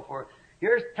it and so forth.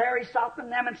 Here's Terry Sopham,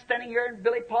 them and standing here, and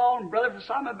Billy Paul and Brother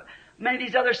Sopham, many of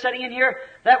these others sitting in here.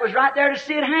 That was right there to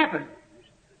see it happen.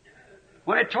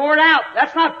 When it tore it out,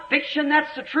 that's not fiction,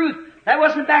 that's the truth. That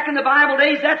wasn't back in the Bible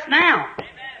days, that's now.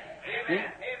 Amen.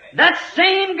 That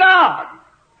same God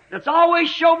that's always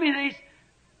showed me these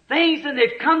things, and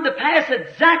they've come to pass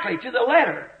exactly to the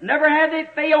letter. Never have they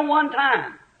failed one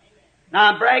time.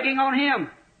 Now I'm bragging on Him.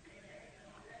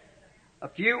 A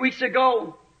few weeks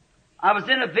ago, I was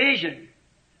in a vision,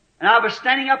 and I was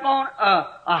standing up on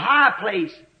a high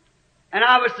place, and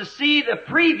I was to see the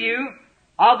preview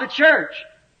of the church.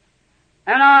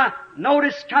 And I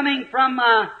noticed coming from,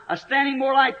 standing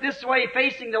more like this way,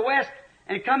 facing the west,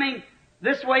 and coming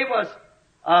this way was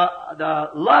the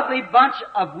lovely bunch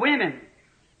of women.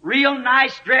 Real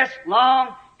nice dress,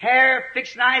 long hair,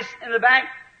 fixed nice in the back,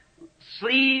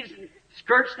 sleeves,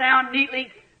 skirts down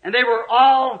neatly, and they were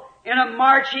all in a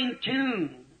marching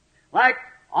tune, like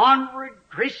onward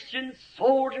Christian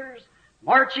soldiers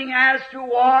marching as to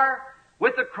war,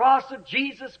 with the cross of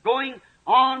Jesus going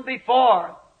on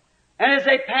before. And as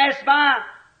they passed by,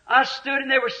 I stood, and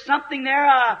there was something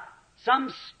there,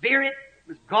 some spirit, it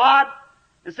was God,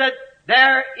 that said,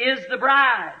 there is the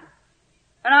bride.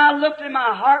 And I looked, and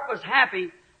my heart was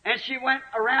happy, and she went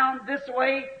around this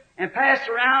way and passed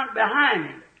around behind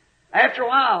me. After a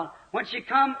while, when she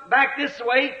come back this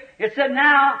way, it said,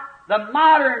 now the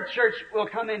modern church will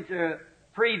come into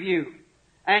preview.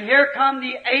 And here come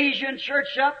the Asian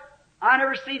church up. I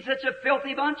never seen such a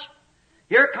filthy bunch.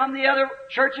 Here come the other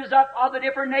churches up of the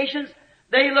different nations.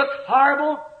 They look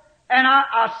horrible. And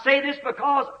I say this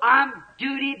because I'm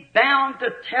duty bound to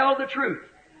tell the truth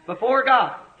before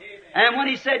God. And when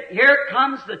he said, here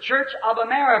comes the Church of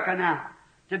America now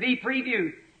to be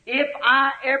previewed. If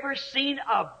I ever seen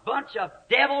a bunch of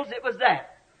devils, it was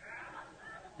that.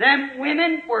 Them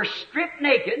women were stripped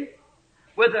naked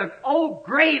with an old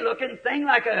gray-looking thing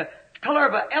like a color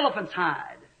of an elephant's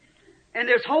hide. And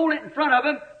there's holding it in front of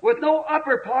them with no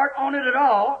upper part on it at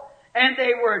all. And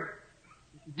they were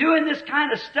doing this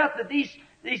kind of stuff that these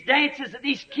dances that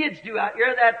these kids do out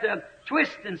here, that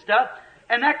twist and stuff,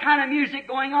 and that kind of music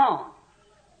going on.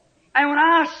 And when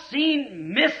I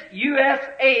seen Miss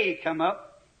USA come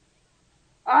up,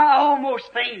 I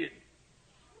almost fainted.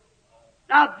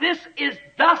 Now this is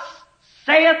thus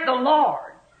saith the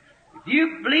Lord. If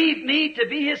you believe me to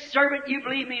be His servant, you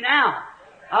believe me now.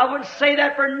 I wouldn't say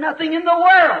that for nothing in the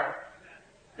world.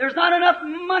 There's not enough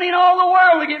money in all the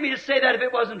world to get me to say that if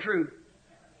it wasn't true.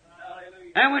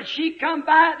 And when she come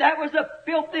by, that was the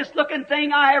filthiest looking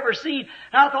thing I ever seen.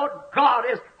 And I thought, God,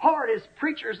 as hard as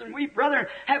preachers and we brethren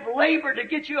have labored to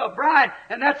get you a bride,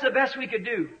 and that's the best we could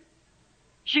do.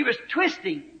 She was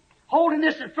twisting, holding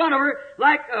this in front of her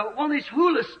like one of these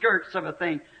hula skirts of a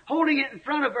thing, holding it in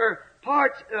front of her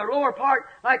parts, lower part,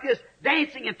 like this,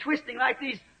 dancing and twisting like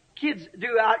these kids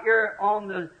do out here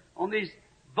on these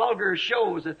vulgar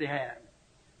shows that they have.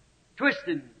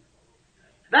 Twisting.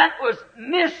 That was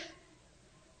Miss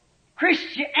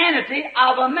Christianity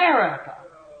of America.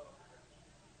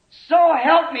 So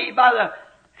help me, by the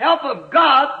help of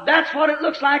God, that's what it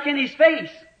looks like in His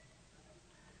face.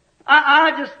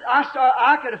 I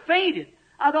could have fainted.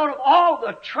 I thought of all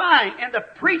the trying and the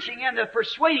preaching and the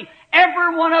persuading,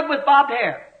 every one of them with bobbed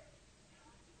hair.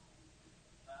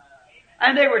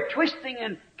 And they were twisting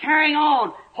and carrying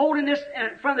on, holding this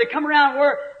in front. They come around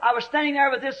where I was standing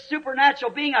there with this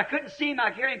supernatural being. I couldn't see him. I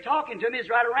could hear him talking to me. He's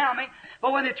right around me.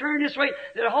 But when they turned this way,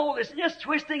 they'd hold this, just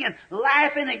twisting and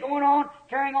laughing and going on,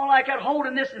 carrying on like that,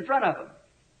 holding this in front of them.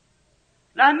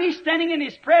 Now me standing in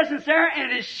His presence there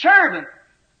and His servant.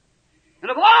 And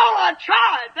of all I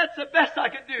tried, that's the best I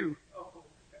could do.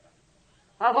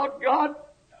 I thought, God,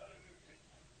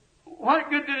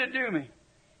 what good did it do me?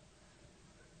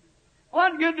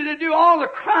 What good did it do all the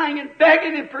crying and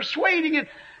begging and persuading and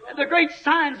the great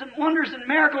signs and wonders and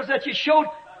miracles that you showed,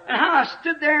 and how I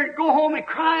stood there and go home and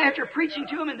cry after preaching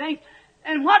to Him and things,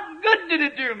 and what good did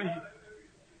it do me?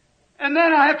 And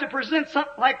then I have to present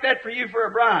something like that for you for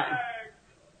a bride.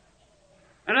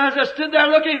 And as I stood there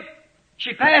looking,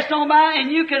 she passed on by, and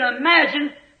you can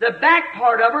imagine the back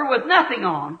part of her with nothing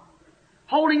on,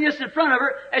 holding this in front of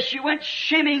her as she went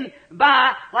shimming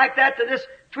by like that to this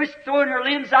twist, throwing her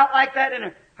limbs out like that, and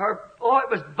it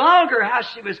was vulgar how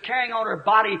she was carrying on her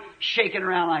body, shaking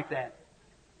around like that.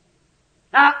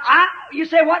 Now, you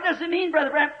say, what does it mean, Brother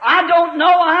Branham? I don't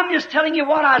know. I'm just telling you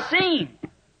what I seen.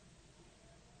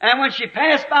 And when she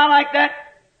passed by like that,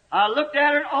 I looked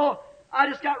at her, and I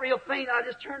just got real faint. I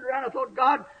just turned around and thought,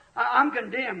 God, I'm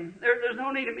condemned. There's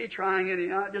no need of me trying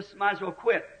any. I just might as well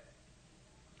quit.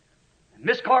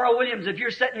 Miss Carl Williams, if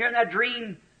you're sitting here in that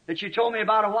dream that you told me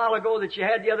about a while ago that you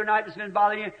had the other night that's been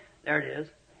bothering you, there it is.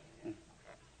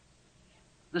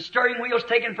 The steering wheel's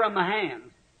taken from my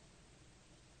hands.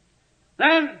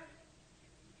 Then,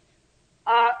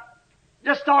 I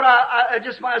just thought I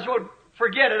just might as well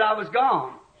forget it. I was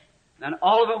gone. Then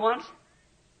all of it once,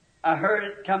 I heard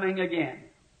it coming again.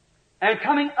 And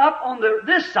coming up on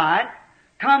this side,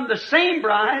 come the same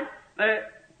bride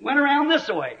that went around this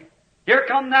way. Here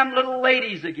come them little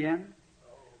ladies again.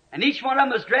 And each one of them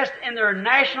was dressed in their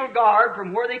national garb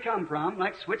from where they come from,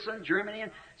 like Switzerland, Germany,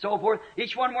 and so forth.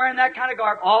 Each one wearing that kind of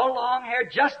garb, all long hair,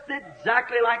 just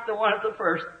exactly like the one at the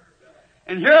first.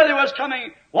 And here they was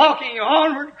coming, walking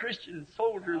onward, Christian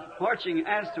soldiers marching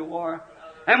as to war.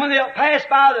 And when they passed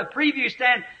by the preview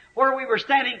stand where we were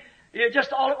standing,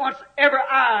 just all at once, every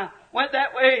eye went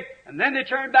that way, and then they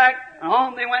turned back, and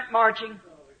on they went marching.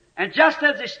 And just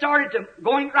as they started to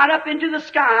going right up into the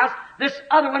skies, this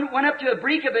other one went up to a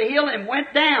brink of a hill and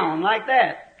went down like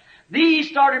that. These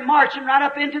started marching right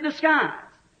up into the skies.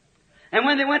 And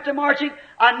when they went to marching,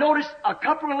 I noticed a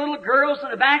couple of little girls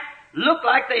in the back looked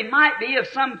like they might be of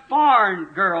some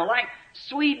foreign girl, like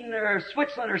Sweden or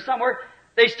Switzerland or somewhere.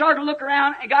 They started to look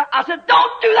around and I said,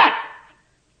 don't do that!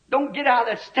 Don't get out of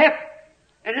that step.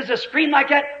 And there's a scream like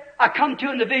that. I come to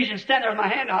in the vision, standing there with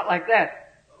my hand out like that.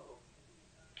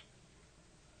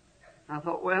 I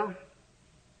thought, well,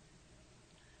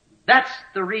 that's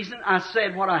the reason I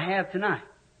said what I have tonight.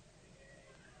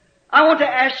 I want to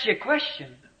ask you a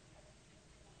question.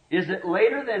 Is it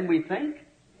later than we think?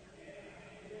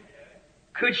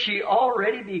 Could she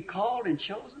already be called and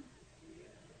chosen?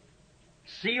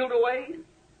 Sealed away?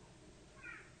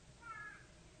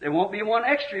 There won't be one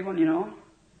extra one, you know.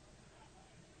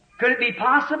 Could it be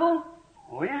possible?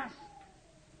 Oh, yes.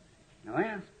 Oh,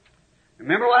 yes.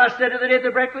 Remember what I said the other day at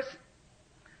the breakfast?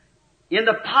 In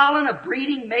the pollen of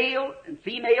breeding male and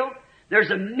female, there's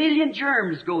 1,000,000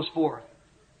 germs goes forth.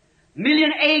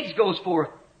 1,000,000 eggs goes forth.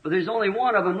 But there's only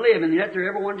one of them live, and yet they're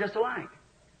every one just alike.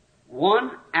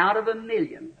 1 out of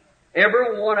 1,000,000.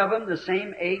 Every one of them the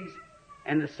same eggs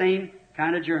and the same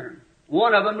kind of germ.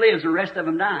 One of them lives, the rest of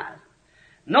them dies.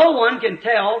 No one can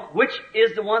tell which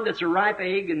is the one that's a ripe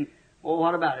egg, and, well,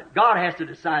 what about it? God has to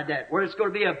decide that. Whether it's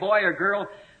going to be a boy or girl,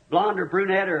 blonde or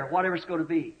brunette, or whatever it's going to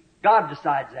be. God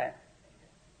decides that.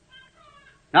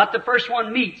 Not the first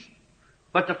one meets,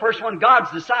 but the first one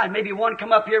God's decided. Maybe one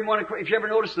come up here and one, if you ever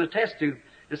notice in the test tube,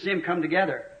 to see them come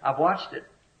together. I've watched it.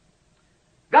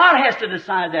 God has to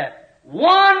decide that.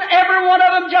 Every one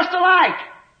of them just alike.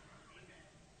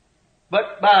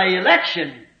 But by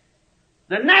election,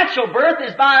 the natural birth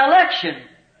is by election.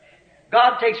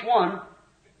 God takes one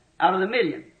out of the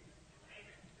 1,000,000.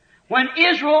 When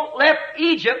Israel left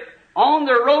Egypt on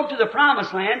their road to the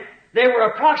Promised Land, there were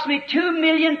approximately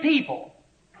 2,000,000 people.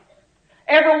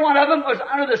 Every one of them was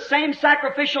under the same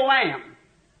sacrificial lamb,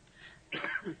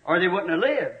 or they wouldn't have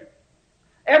lived.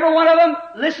 Every one of them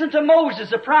listened to Moses,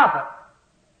 the prophet.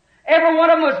 Every one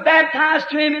of them was baptized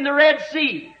to him in the Red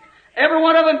Sea. Every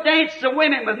one of them danced the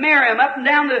women with Miriam up and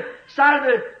down the side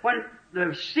of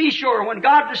the seashore when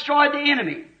God destroyed the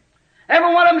enemy.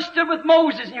 Every one of them stood with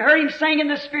Moses, and you heard him sing in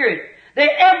the Spirit. They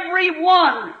every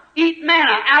one eat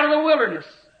manna out of the wilderness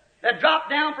that dropped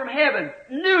down from heaven.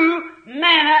 New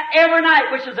manna every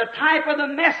night, which is a type of the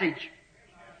message.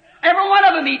 Every one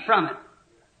of them eat from it.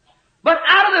 But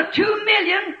out of the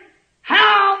 2,000,000,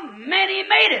 how many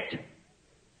made it?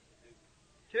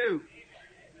 2.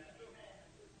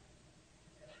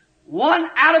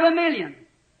 1 out of 1,000,000.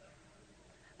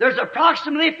 There's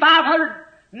approximately 500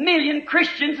 million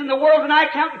Christians in the world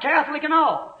tonight, counting Catholic and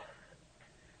all.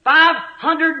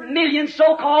 500 million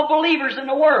so-called believers in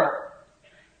the world.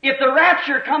 If the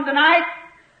rapture come tonight,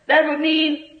 that would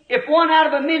mean if 1 out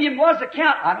of 1,000,000 was the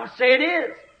count. I don't say it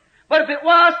is. But if it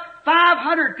was,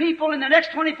 500 people in the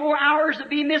next 24 hours would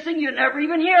be missing, you'd never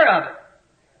even hear of it.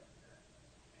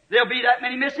 There'll be that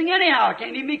many missing anyhow. It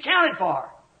can't even be counted for.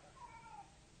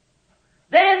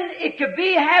 Then it could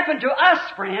happen to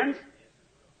us, friends,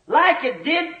 like it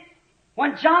did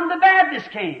when John the Baptist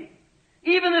came.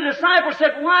 Even the disciples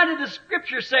said, why did the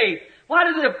Scripture say? Why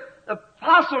did the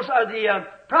apostles or the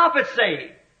prophets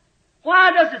say?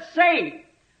 Why does it say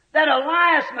that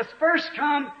Elias must first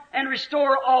come and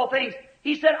restore all things?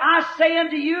 He said, I say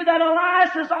unto you that Elias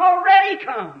has already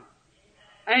come,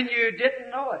 and you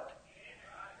didn't know it.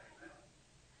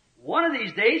 One of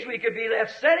these days we could be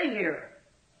left sitting here.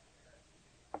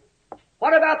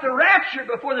 What about the rapture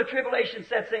before the tribulation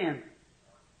sets in?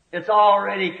 It's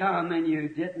already come and you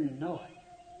didn't know it.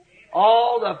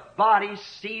 All the bodies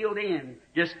sealed in,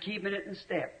 just keeping it in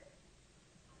step.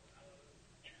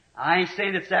 I ain't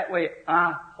saying it's that way.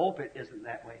 I hope it isn't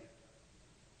that way.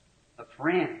 A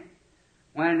friend,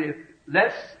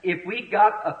 if we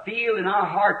got a feel in our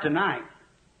heart tonight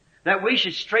that we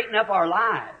should straighten up our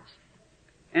lives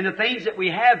and the things that we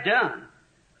have done,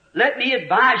 let me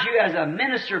advise you as a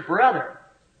minister brother,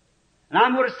 and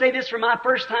I'm going to say this for my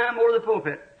first time over the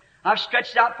pulpit. I've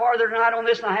stretched out farther tonight on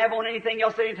this than I have on anything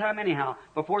else at any time anyhow,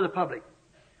 before the public.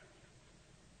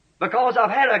 Because I've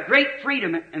had a great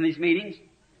freedom in these meetings.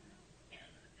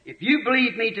 If you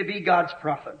believe me to be God's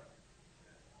prophet,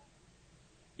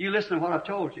 you listen to what I've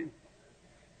told you.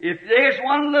 If there's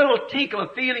one little tinkle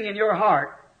of feeling in your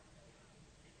heart,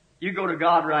 you go to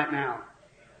God right now.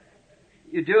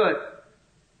 You do it.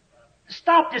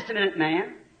 Stop just a minute,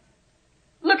 man.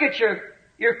 Look at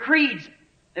your creeds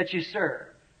that you serve.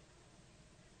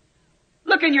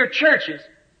 Look in your churches.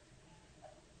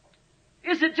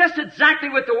 Is it just exactly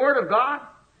with the Word of God?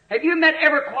 Have you met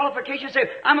every qualification? Say,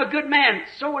 I'm a good man.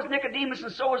 So was Nicodemus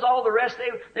and so was all the rest.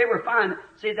 They were fine.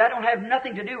 See, that don't have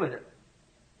nothing to do with it.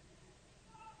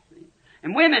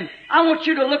 And women, I want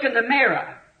you to look in the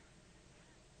mirror.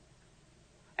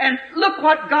 And look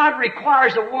what God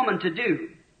requires a woman to do.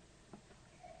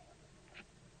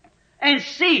 And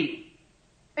see,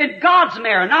 in God's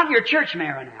mirror, not in your church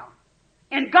mirror now,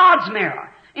 in God's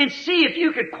mirror, and see if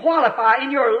you could qualify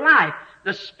in your life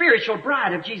the spiritual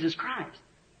bride of Jesus Christ.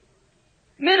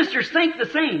 Ministers think the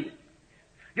same.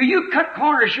 Do you cut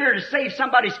corners here to save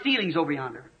somebody's feelings over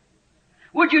yonder?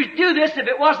 Would you do this if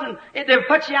it would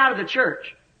put you out of the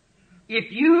church?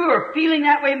 If you are feeling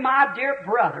that way, my dear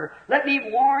brother, let me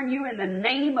warn you in the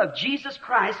name of Jesus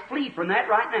Christ, flee from that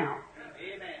right now.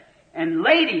 Amen. And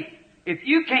lady, if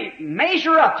you can't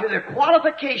measure up to the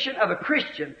qualification of a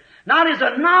Christian, not as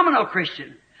a nominal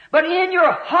Christian, but in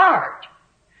your heart,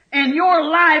 and your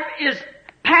life is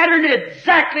patterned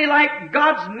exactly like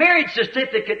God's marriage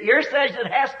certificate here says it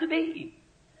has to be.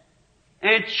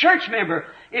 And church member,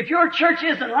 if your church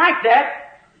isn't like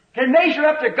that, can measure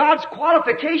up to God's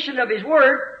qualification of His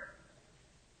Word,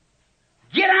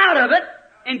 get out of it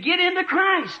and get into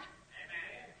Christ.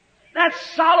 That's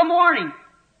solemn warning.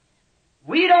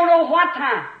 We don't know what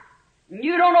time,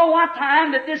 you don't know what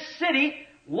time that this city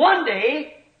one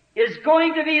day is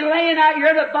going to be laying out here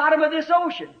at the bottom of this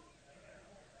ocean.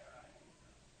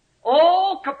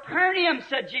 Oh, Capernaum,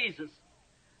 said Jesus,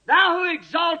 thou who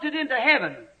exalted into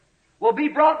heaven will be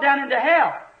brought down into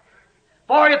hell.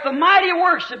 For if the mighty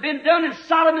works had been done in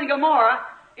Sodom and Gomorrah,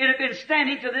 it had been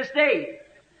standing to this day.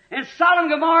 And Sodom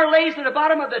and Gomorrah lays at the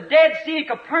bottom of the Dead Sea, and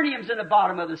Capernaum's in the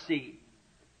bottom of the sea.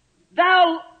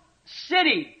 Thou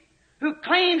city, who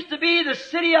claims to be the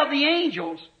city of the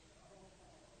angels,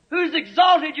 who's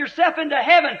exalted yourself into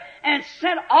heaven and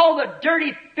sent all the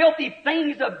dirty, filthy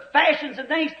things of fashions and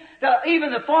things to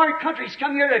even the foreign countries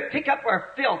come here to pick up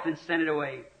our filth and send it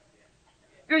away.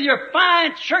 Your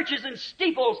fine churches and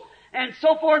steeples and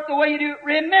so forth the way you do.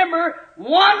 Remember,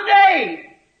 one day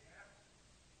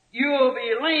you'll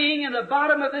be laying in the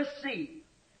bottom of this sea.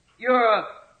 You're a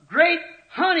great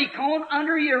honeycomb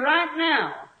under you right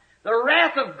now. The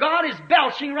wrath of God is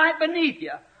belching right beneath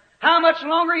you. How much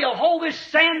longer you'll hold this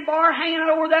sandbar hanging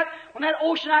out over that, when that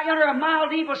ocean out yonder a mile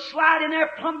deep will slide in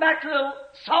there, plumb back to the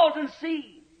Salton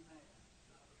Sea.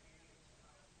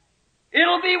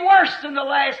 It'll be worse than the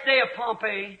last day of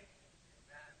Pompeii.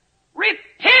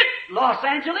 Repent, Los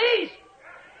Angeles!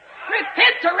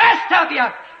 Repent, the rest of you,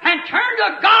 and turn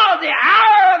to God. The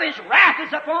hour of His wrath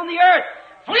is upon the earth.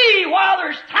 Flee while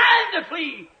there's time to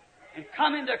flee, and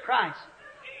come into Christ.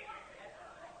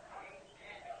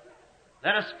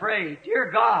 Let us pray.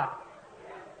 Dear God,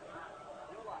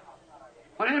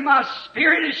 when my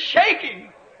spirit is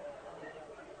shaking,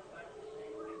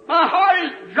 my heart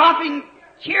is dropping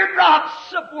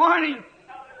teardrops of warning.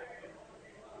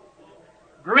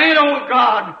 Grant, O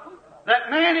God, that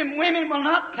men and women will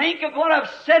not think of what I've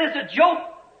said as a joke,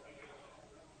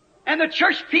 and the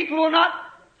church people will not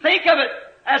think of it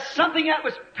as something that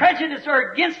was prejudiced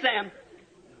or against them.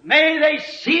 May they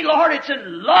see, Lord, it's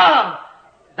in love.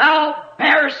 Thou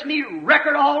bearest me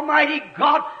record, Almighty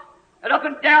God, that up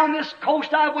and down this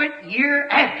coast I went year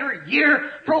after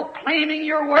year proclaiming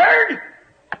your word.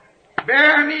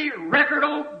 Bear me record,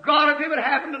 O God, if it would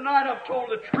happen tonight I've told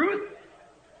the truth.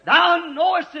 Thou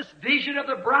knowest this vision of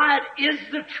the bride is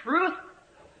the truth.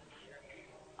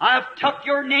 I've took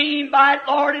your name by it,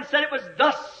 Lord, and said it was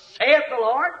thus saith the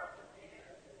Lord.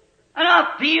 And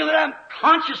I feel that I'm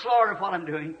conscious, Lord, of what I'm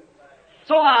doing.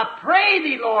 So I pray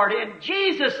Thee, Lord, in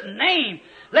Jesus' name,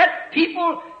 let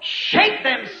people shake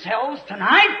themselves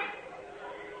tonight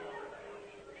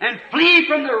and flee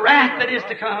from the wrath that is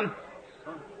to come.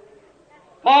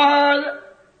 For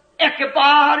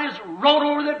Ichabod is wrote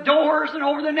over the doors and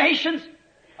over the nations.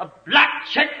 A black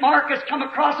check mark has come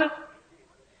across it.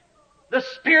 The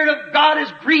Spirit of God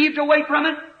is grieved away from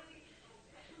it.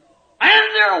 And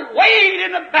they're weighed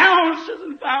in the balances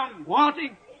and found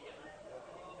wanting.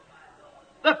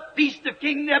 The feast of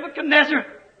King Nebuchadnezzar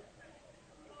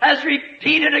has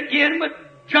repeated again with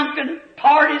drunken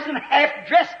parties and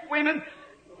half-dressed women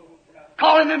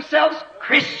calling themselves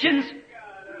Christians.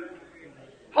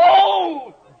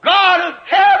 Oh, God of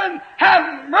heaven,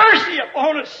 have mercy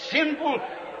upon a sinful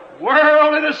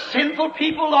world and a sinful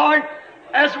people, Lord,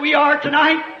 as we are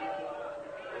tonight.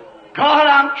 God,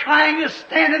 I'm trying to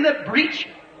stand in the breach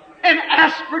and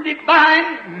ask for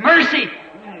divine mercy,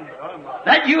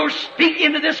 that you'll speak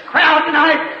into this crowd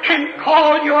tonight and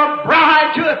call your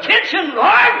bride to attention,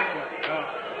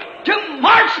 Lord, to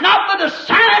march not by the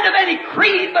sound of any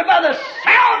creed, but by the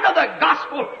sound of the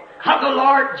gospel of of the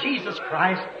Lord Jesus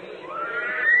Christ.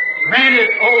 Grant it,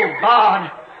 O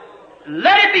God.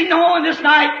 Let it be known this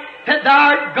night that Thou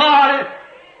art God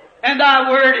and Thy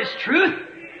Word is truth.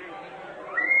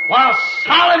 While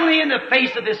solemnly in the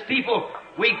face of this people,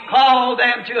 we call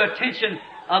them to attention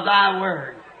of Thy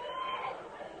Word.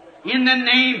 In the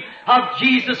name of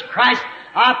Jesus Christ,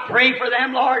 I pray for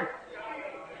them, Lord.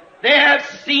 They have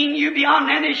seen You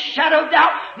beyond any shadow of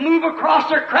doubt move across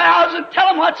their crowds and tell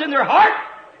them what's in their heart.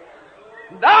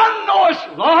 Thou knowest,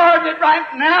 Lord, that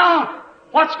right now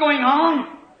what's going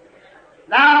on.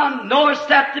 Thou knowest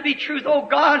that to be truth, O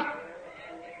God.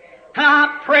 And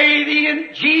I pray Thee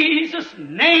in Jesus'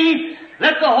 name,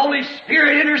 let the Holy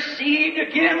Spirit intercede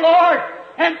again, Lord,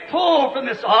 and pull from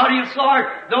this audience, Lord,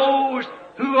 those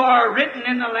who are written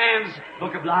in the Lamb's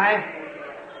Book of Life.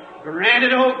 Grant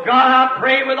it, O God, I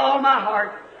pray with all my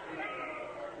heart.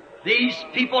 These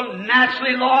people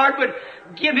naturally, Lord, would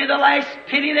give me the last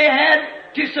penny they had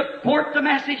to support the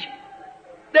message.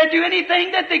 They'd do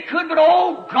anything that they could, but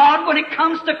oh God, when it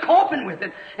comes to coping with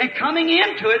it and coming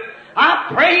into it,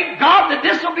 I pray, God, that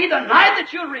this will be the night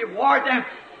that You'll reward them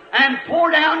and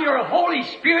pour down Your Holy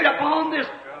Spirit upon this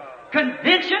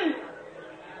convention.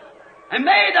 And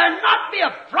may there not be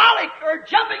a frolic or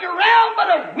jumping around, but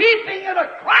a weeping and a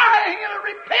crying and a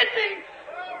repenting,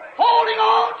 holding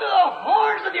on to the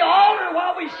horns of the altar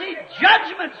while we see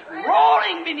judgments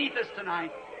rolling beneath us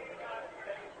tonight.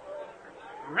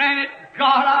 Grant it,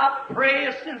 God, I pray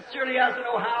as sincerely as I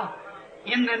know how,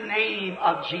 in the name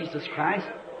of Jesus Christ.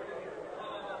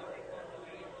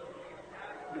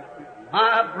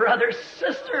 My brother,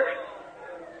 sister,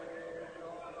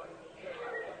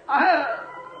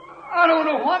 I don't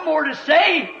know what more to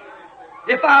say.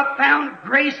 If I found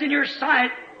grace in Your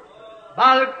sight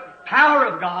by the power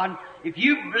of God, if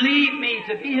You believe me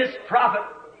to be His prophet,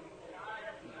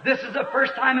 this is the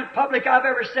first time in public I've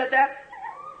ever said that.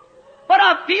 But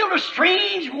I feel a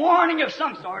strange warning of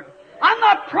some sort. I'm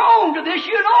not prone to this.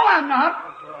 You know I'm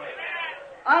not.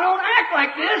 I don't act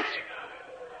like this.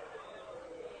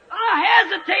 I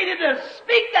hesitated to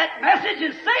speak that message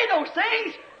and say those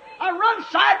things. I run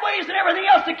sideways and everything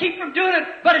else to keep from doing it,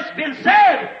 but it's been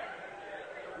said.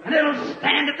 And it'll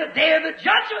stand at the day of the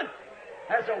judgment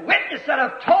as a witness that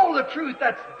I've told the truth.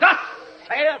 That's thus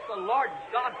saith the Lord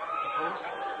God.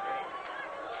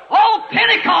 Oh,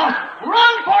 Pentecost,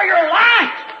 run for your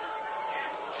life.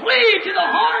 Flee to the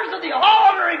horns of the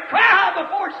altar and cry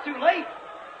before it's too late.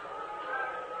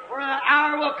 For an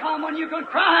hour will come when you can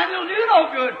cry and it'll do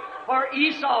no good. For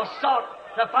Esau sought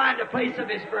to find a place of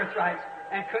his birthrights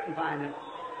and couldn't find it.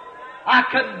 I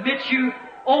commit you,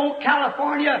 old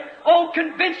California, old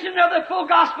convention of the full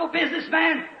gospel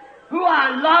businessman, who I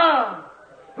love,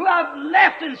 who I've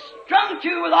left and strung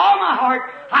to with all my heart.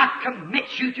 I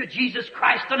commit you to Jesus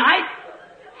Christ tonight.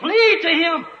 Flee to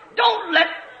Him. Don't let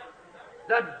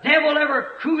the devil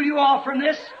ever cool you off from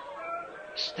this.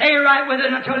 Stay right with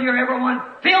it until you're everyone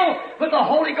filled with the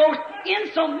Holy Ghost,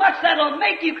 in so much that'll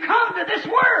make you come to this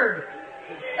Word.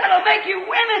 That'll make you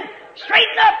women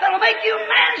straighten up. That'll make you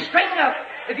men straighten up.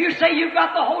 If you say you've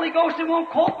got the Holy Ghost and won't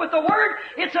cope with the Word,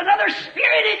 it's another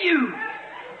spirit in you.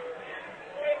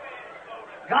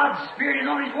 God's Spirit is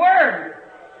on His Word.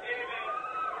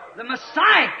 The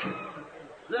Messiah,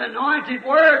 the anointed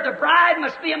Word. The bride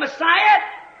must be a Messiah.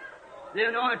 The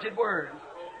anointed Word.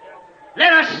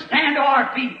 Let us stand to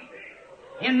our feet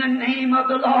in the name of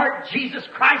the Lord Jesus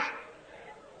Christ.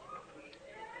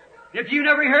 If you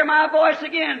never hear my voice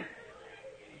again,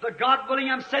 the God willing,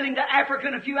 I'm sailing to Africa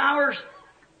in a few hours.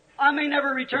 I may never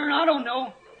return, I don't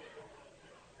know.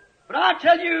 But I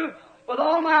tell you, with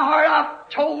all my heart, I've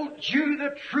told you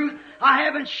the truth. I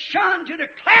haven't shunned to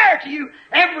declare to you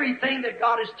everything that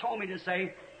God has told me to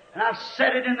say. And I've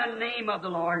said it in the name of the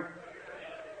Lord.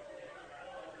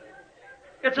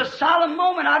 It's a solemn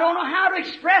moment. I don't know how to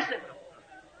express it.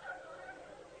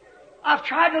 I've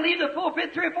tried to leave the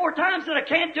pulpit 3 or 4 times and I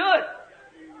can't do it.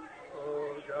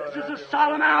 This is a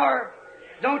solemn hour.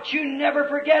 Don't you never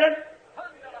forget it.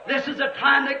 This is a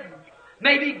time that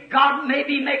maybe God may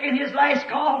be making His last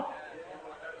call.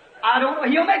 I don't know.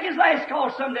 He'll make His last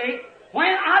call someday. When?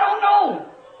 I don't know.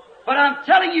 But I'm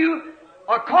telling you,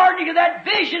 according to that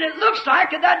vision, it looks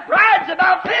like that bride's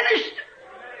about finished.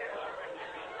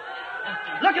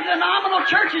 Look at the nominal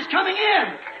churches coming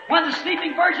in. When the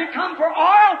sleeping virgin come for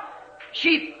oil,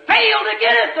 she failed to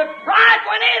get it. The bride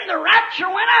went in, the rapture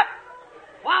went up.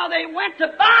 While they went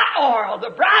to buy oil, the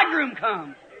bridegroom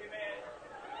come.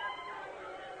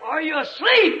 Are you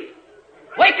asleep?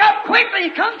 Wake up quickly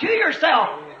and come to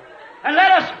yourself. And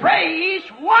let us pray, each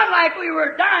one like we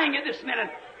were dying at this minute,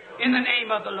 in the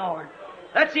name of the Lord.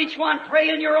 Let's each one pray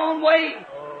in your own way.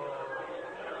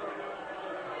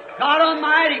 God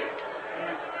Almighty,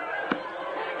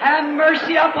 have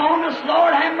mercy upon us,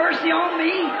 Lord. Have mercy on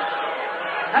me.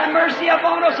 Have mercy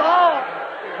upon us all.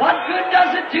 What good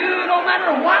does it do, no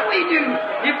matter what we do,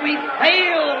 if we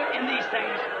fail in these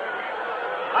things?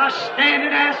 I stand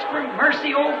and ask for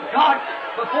mercy, O God,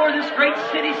 before this great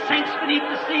city sinks beneath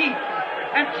the sea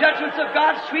and judgments of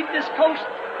God sweep this coast.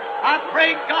 I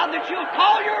pray, God, that you'll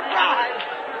call your bride.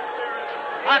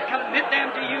 I commit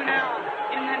them to you now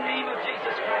in the name of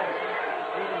Jesus Christ.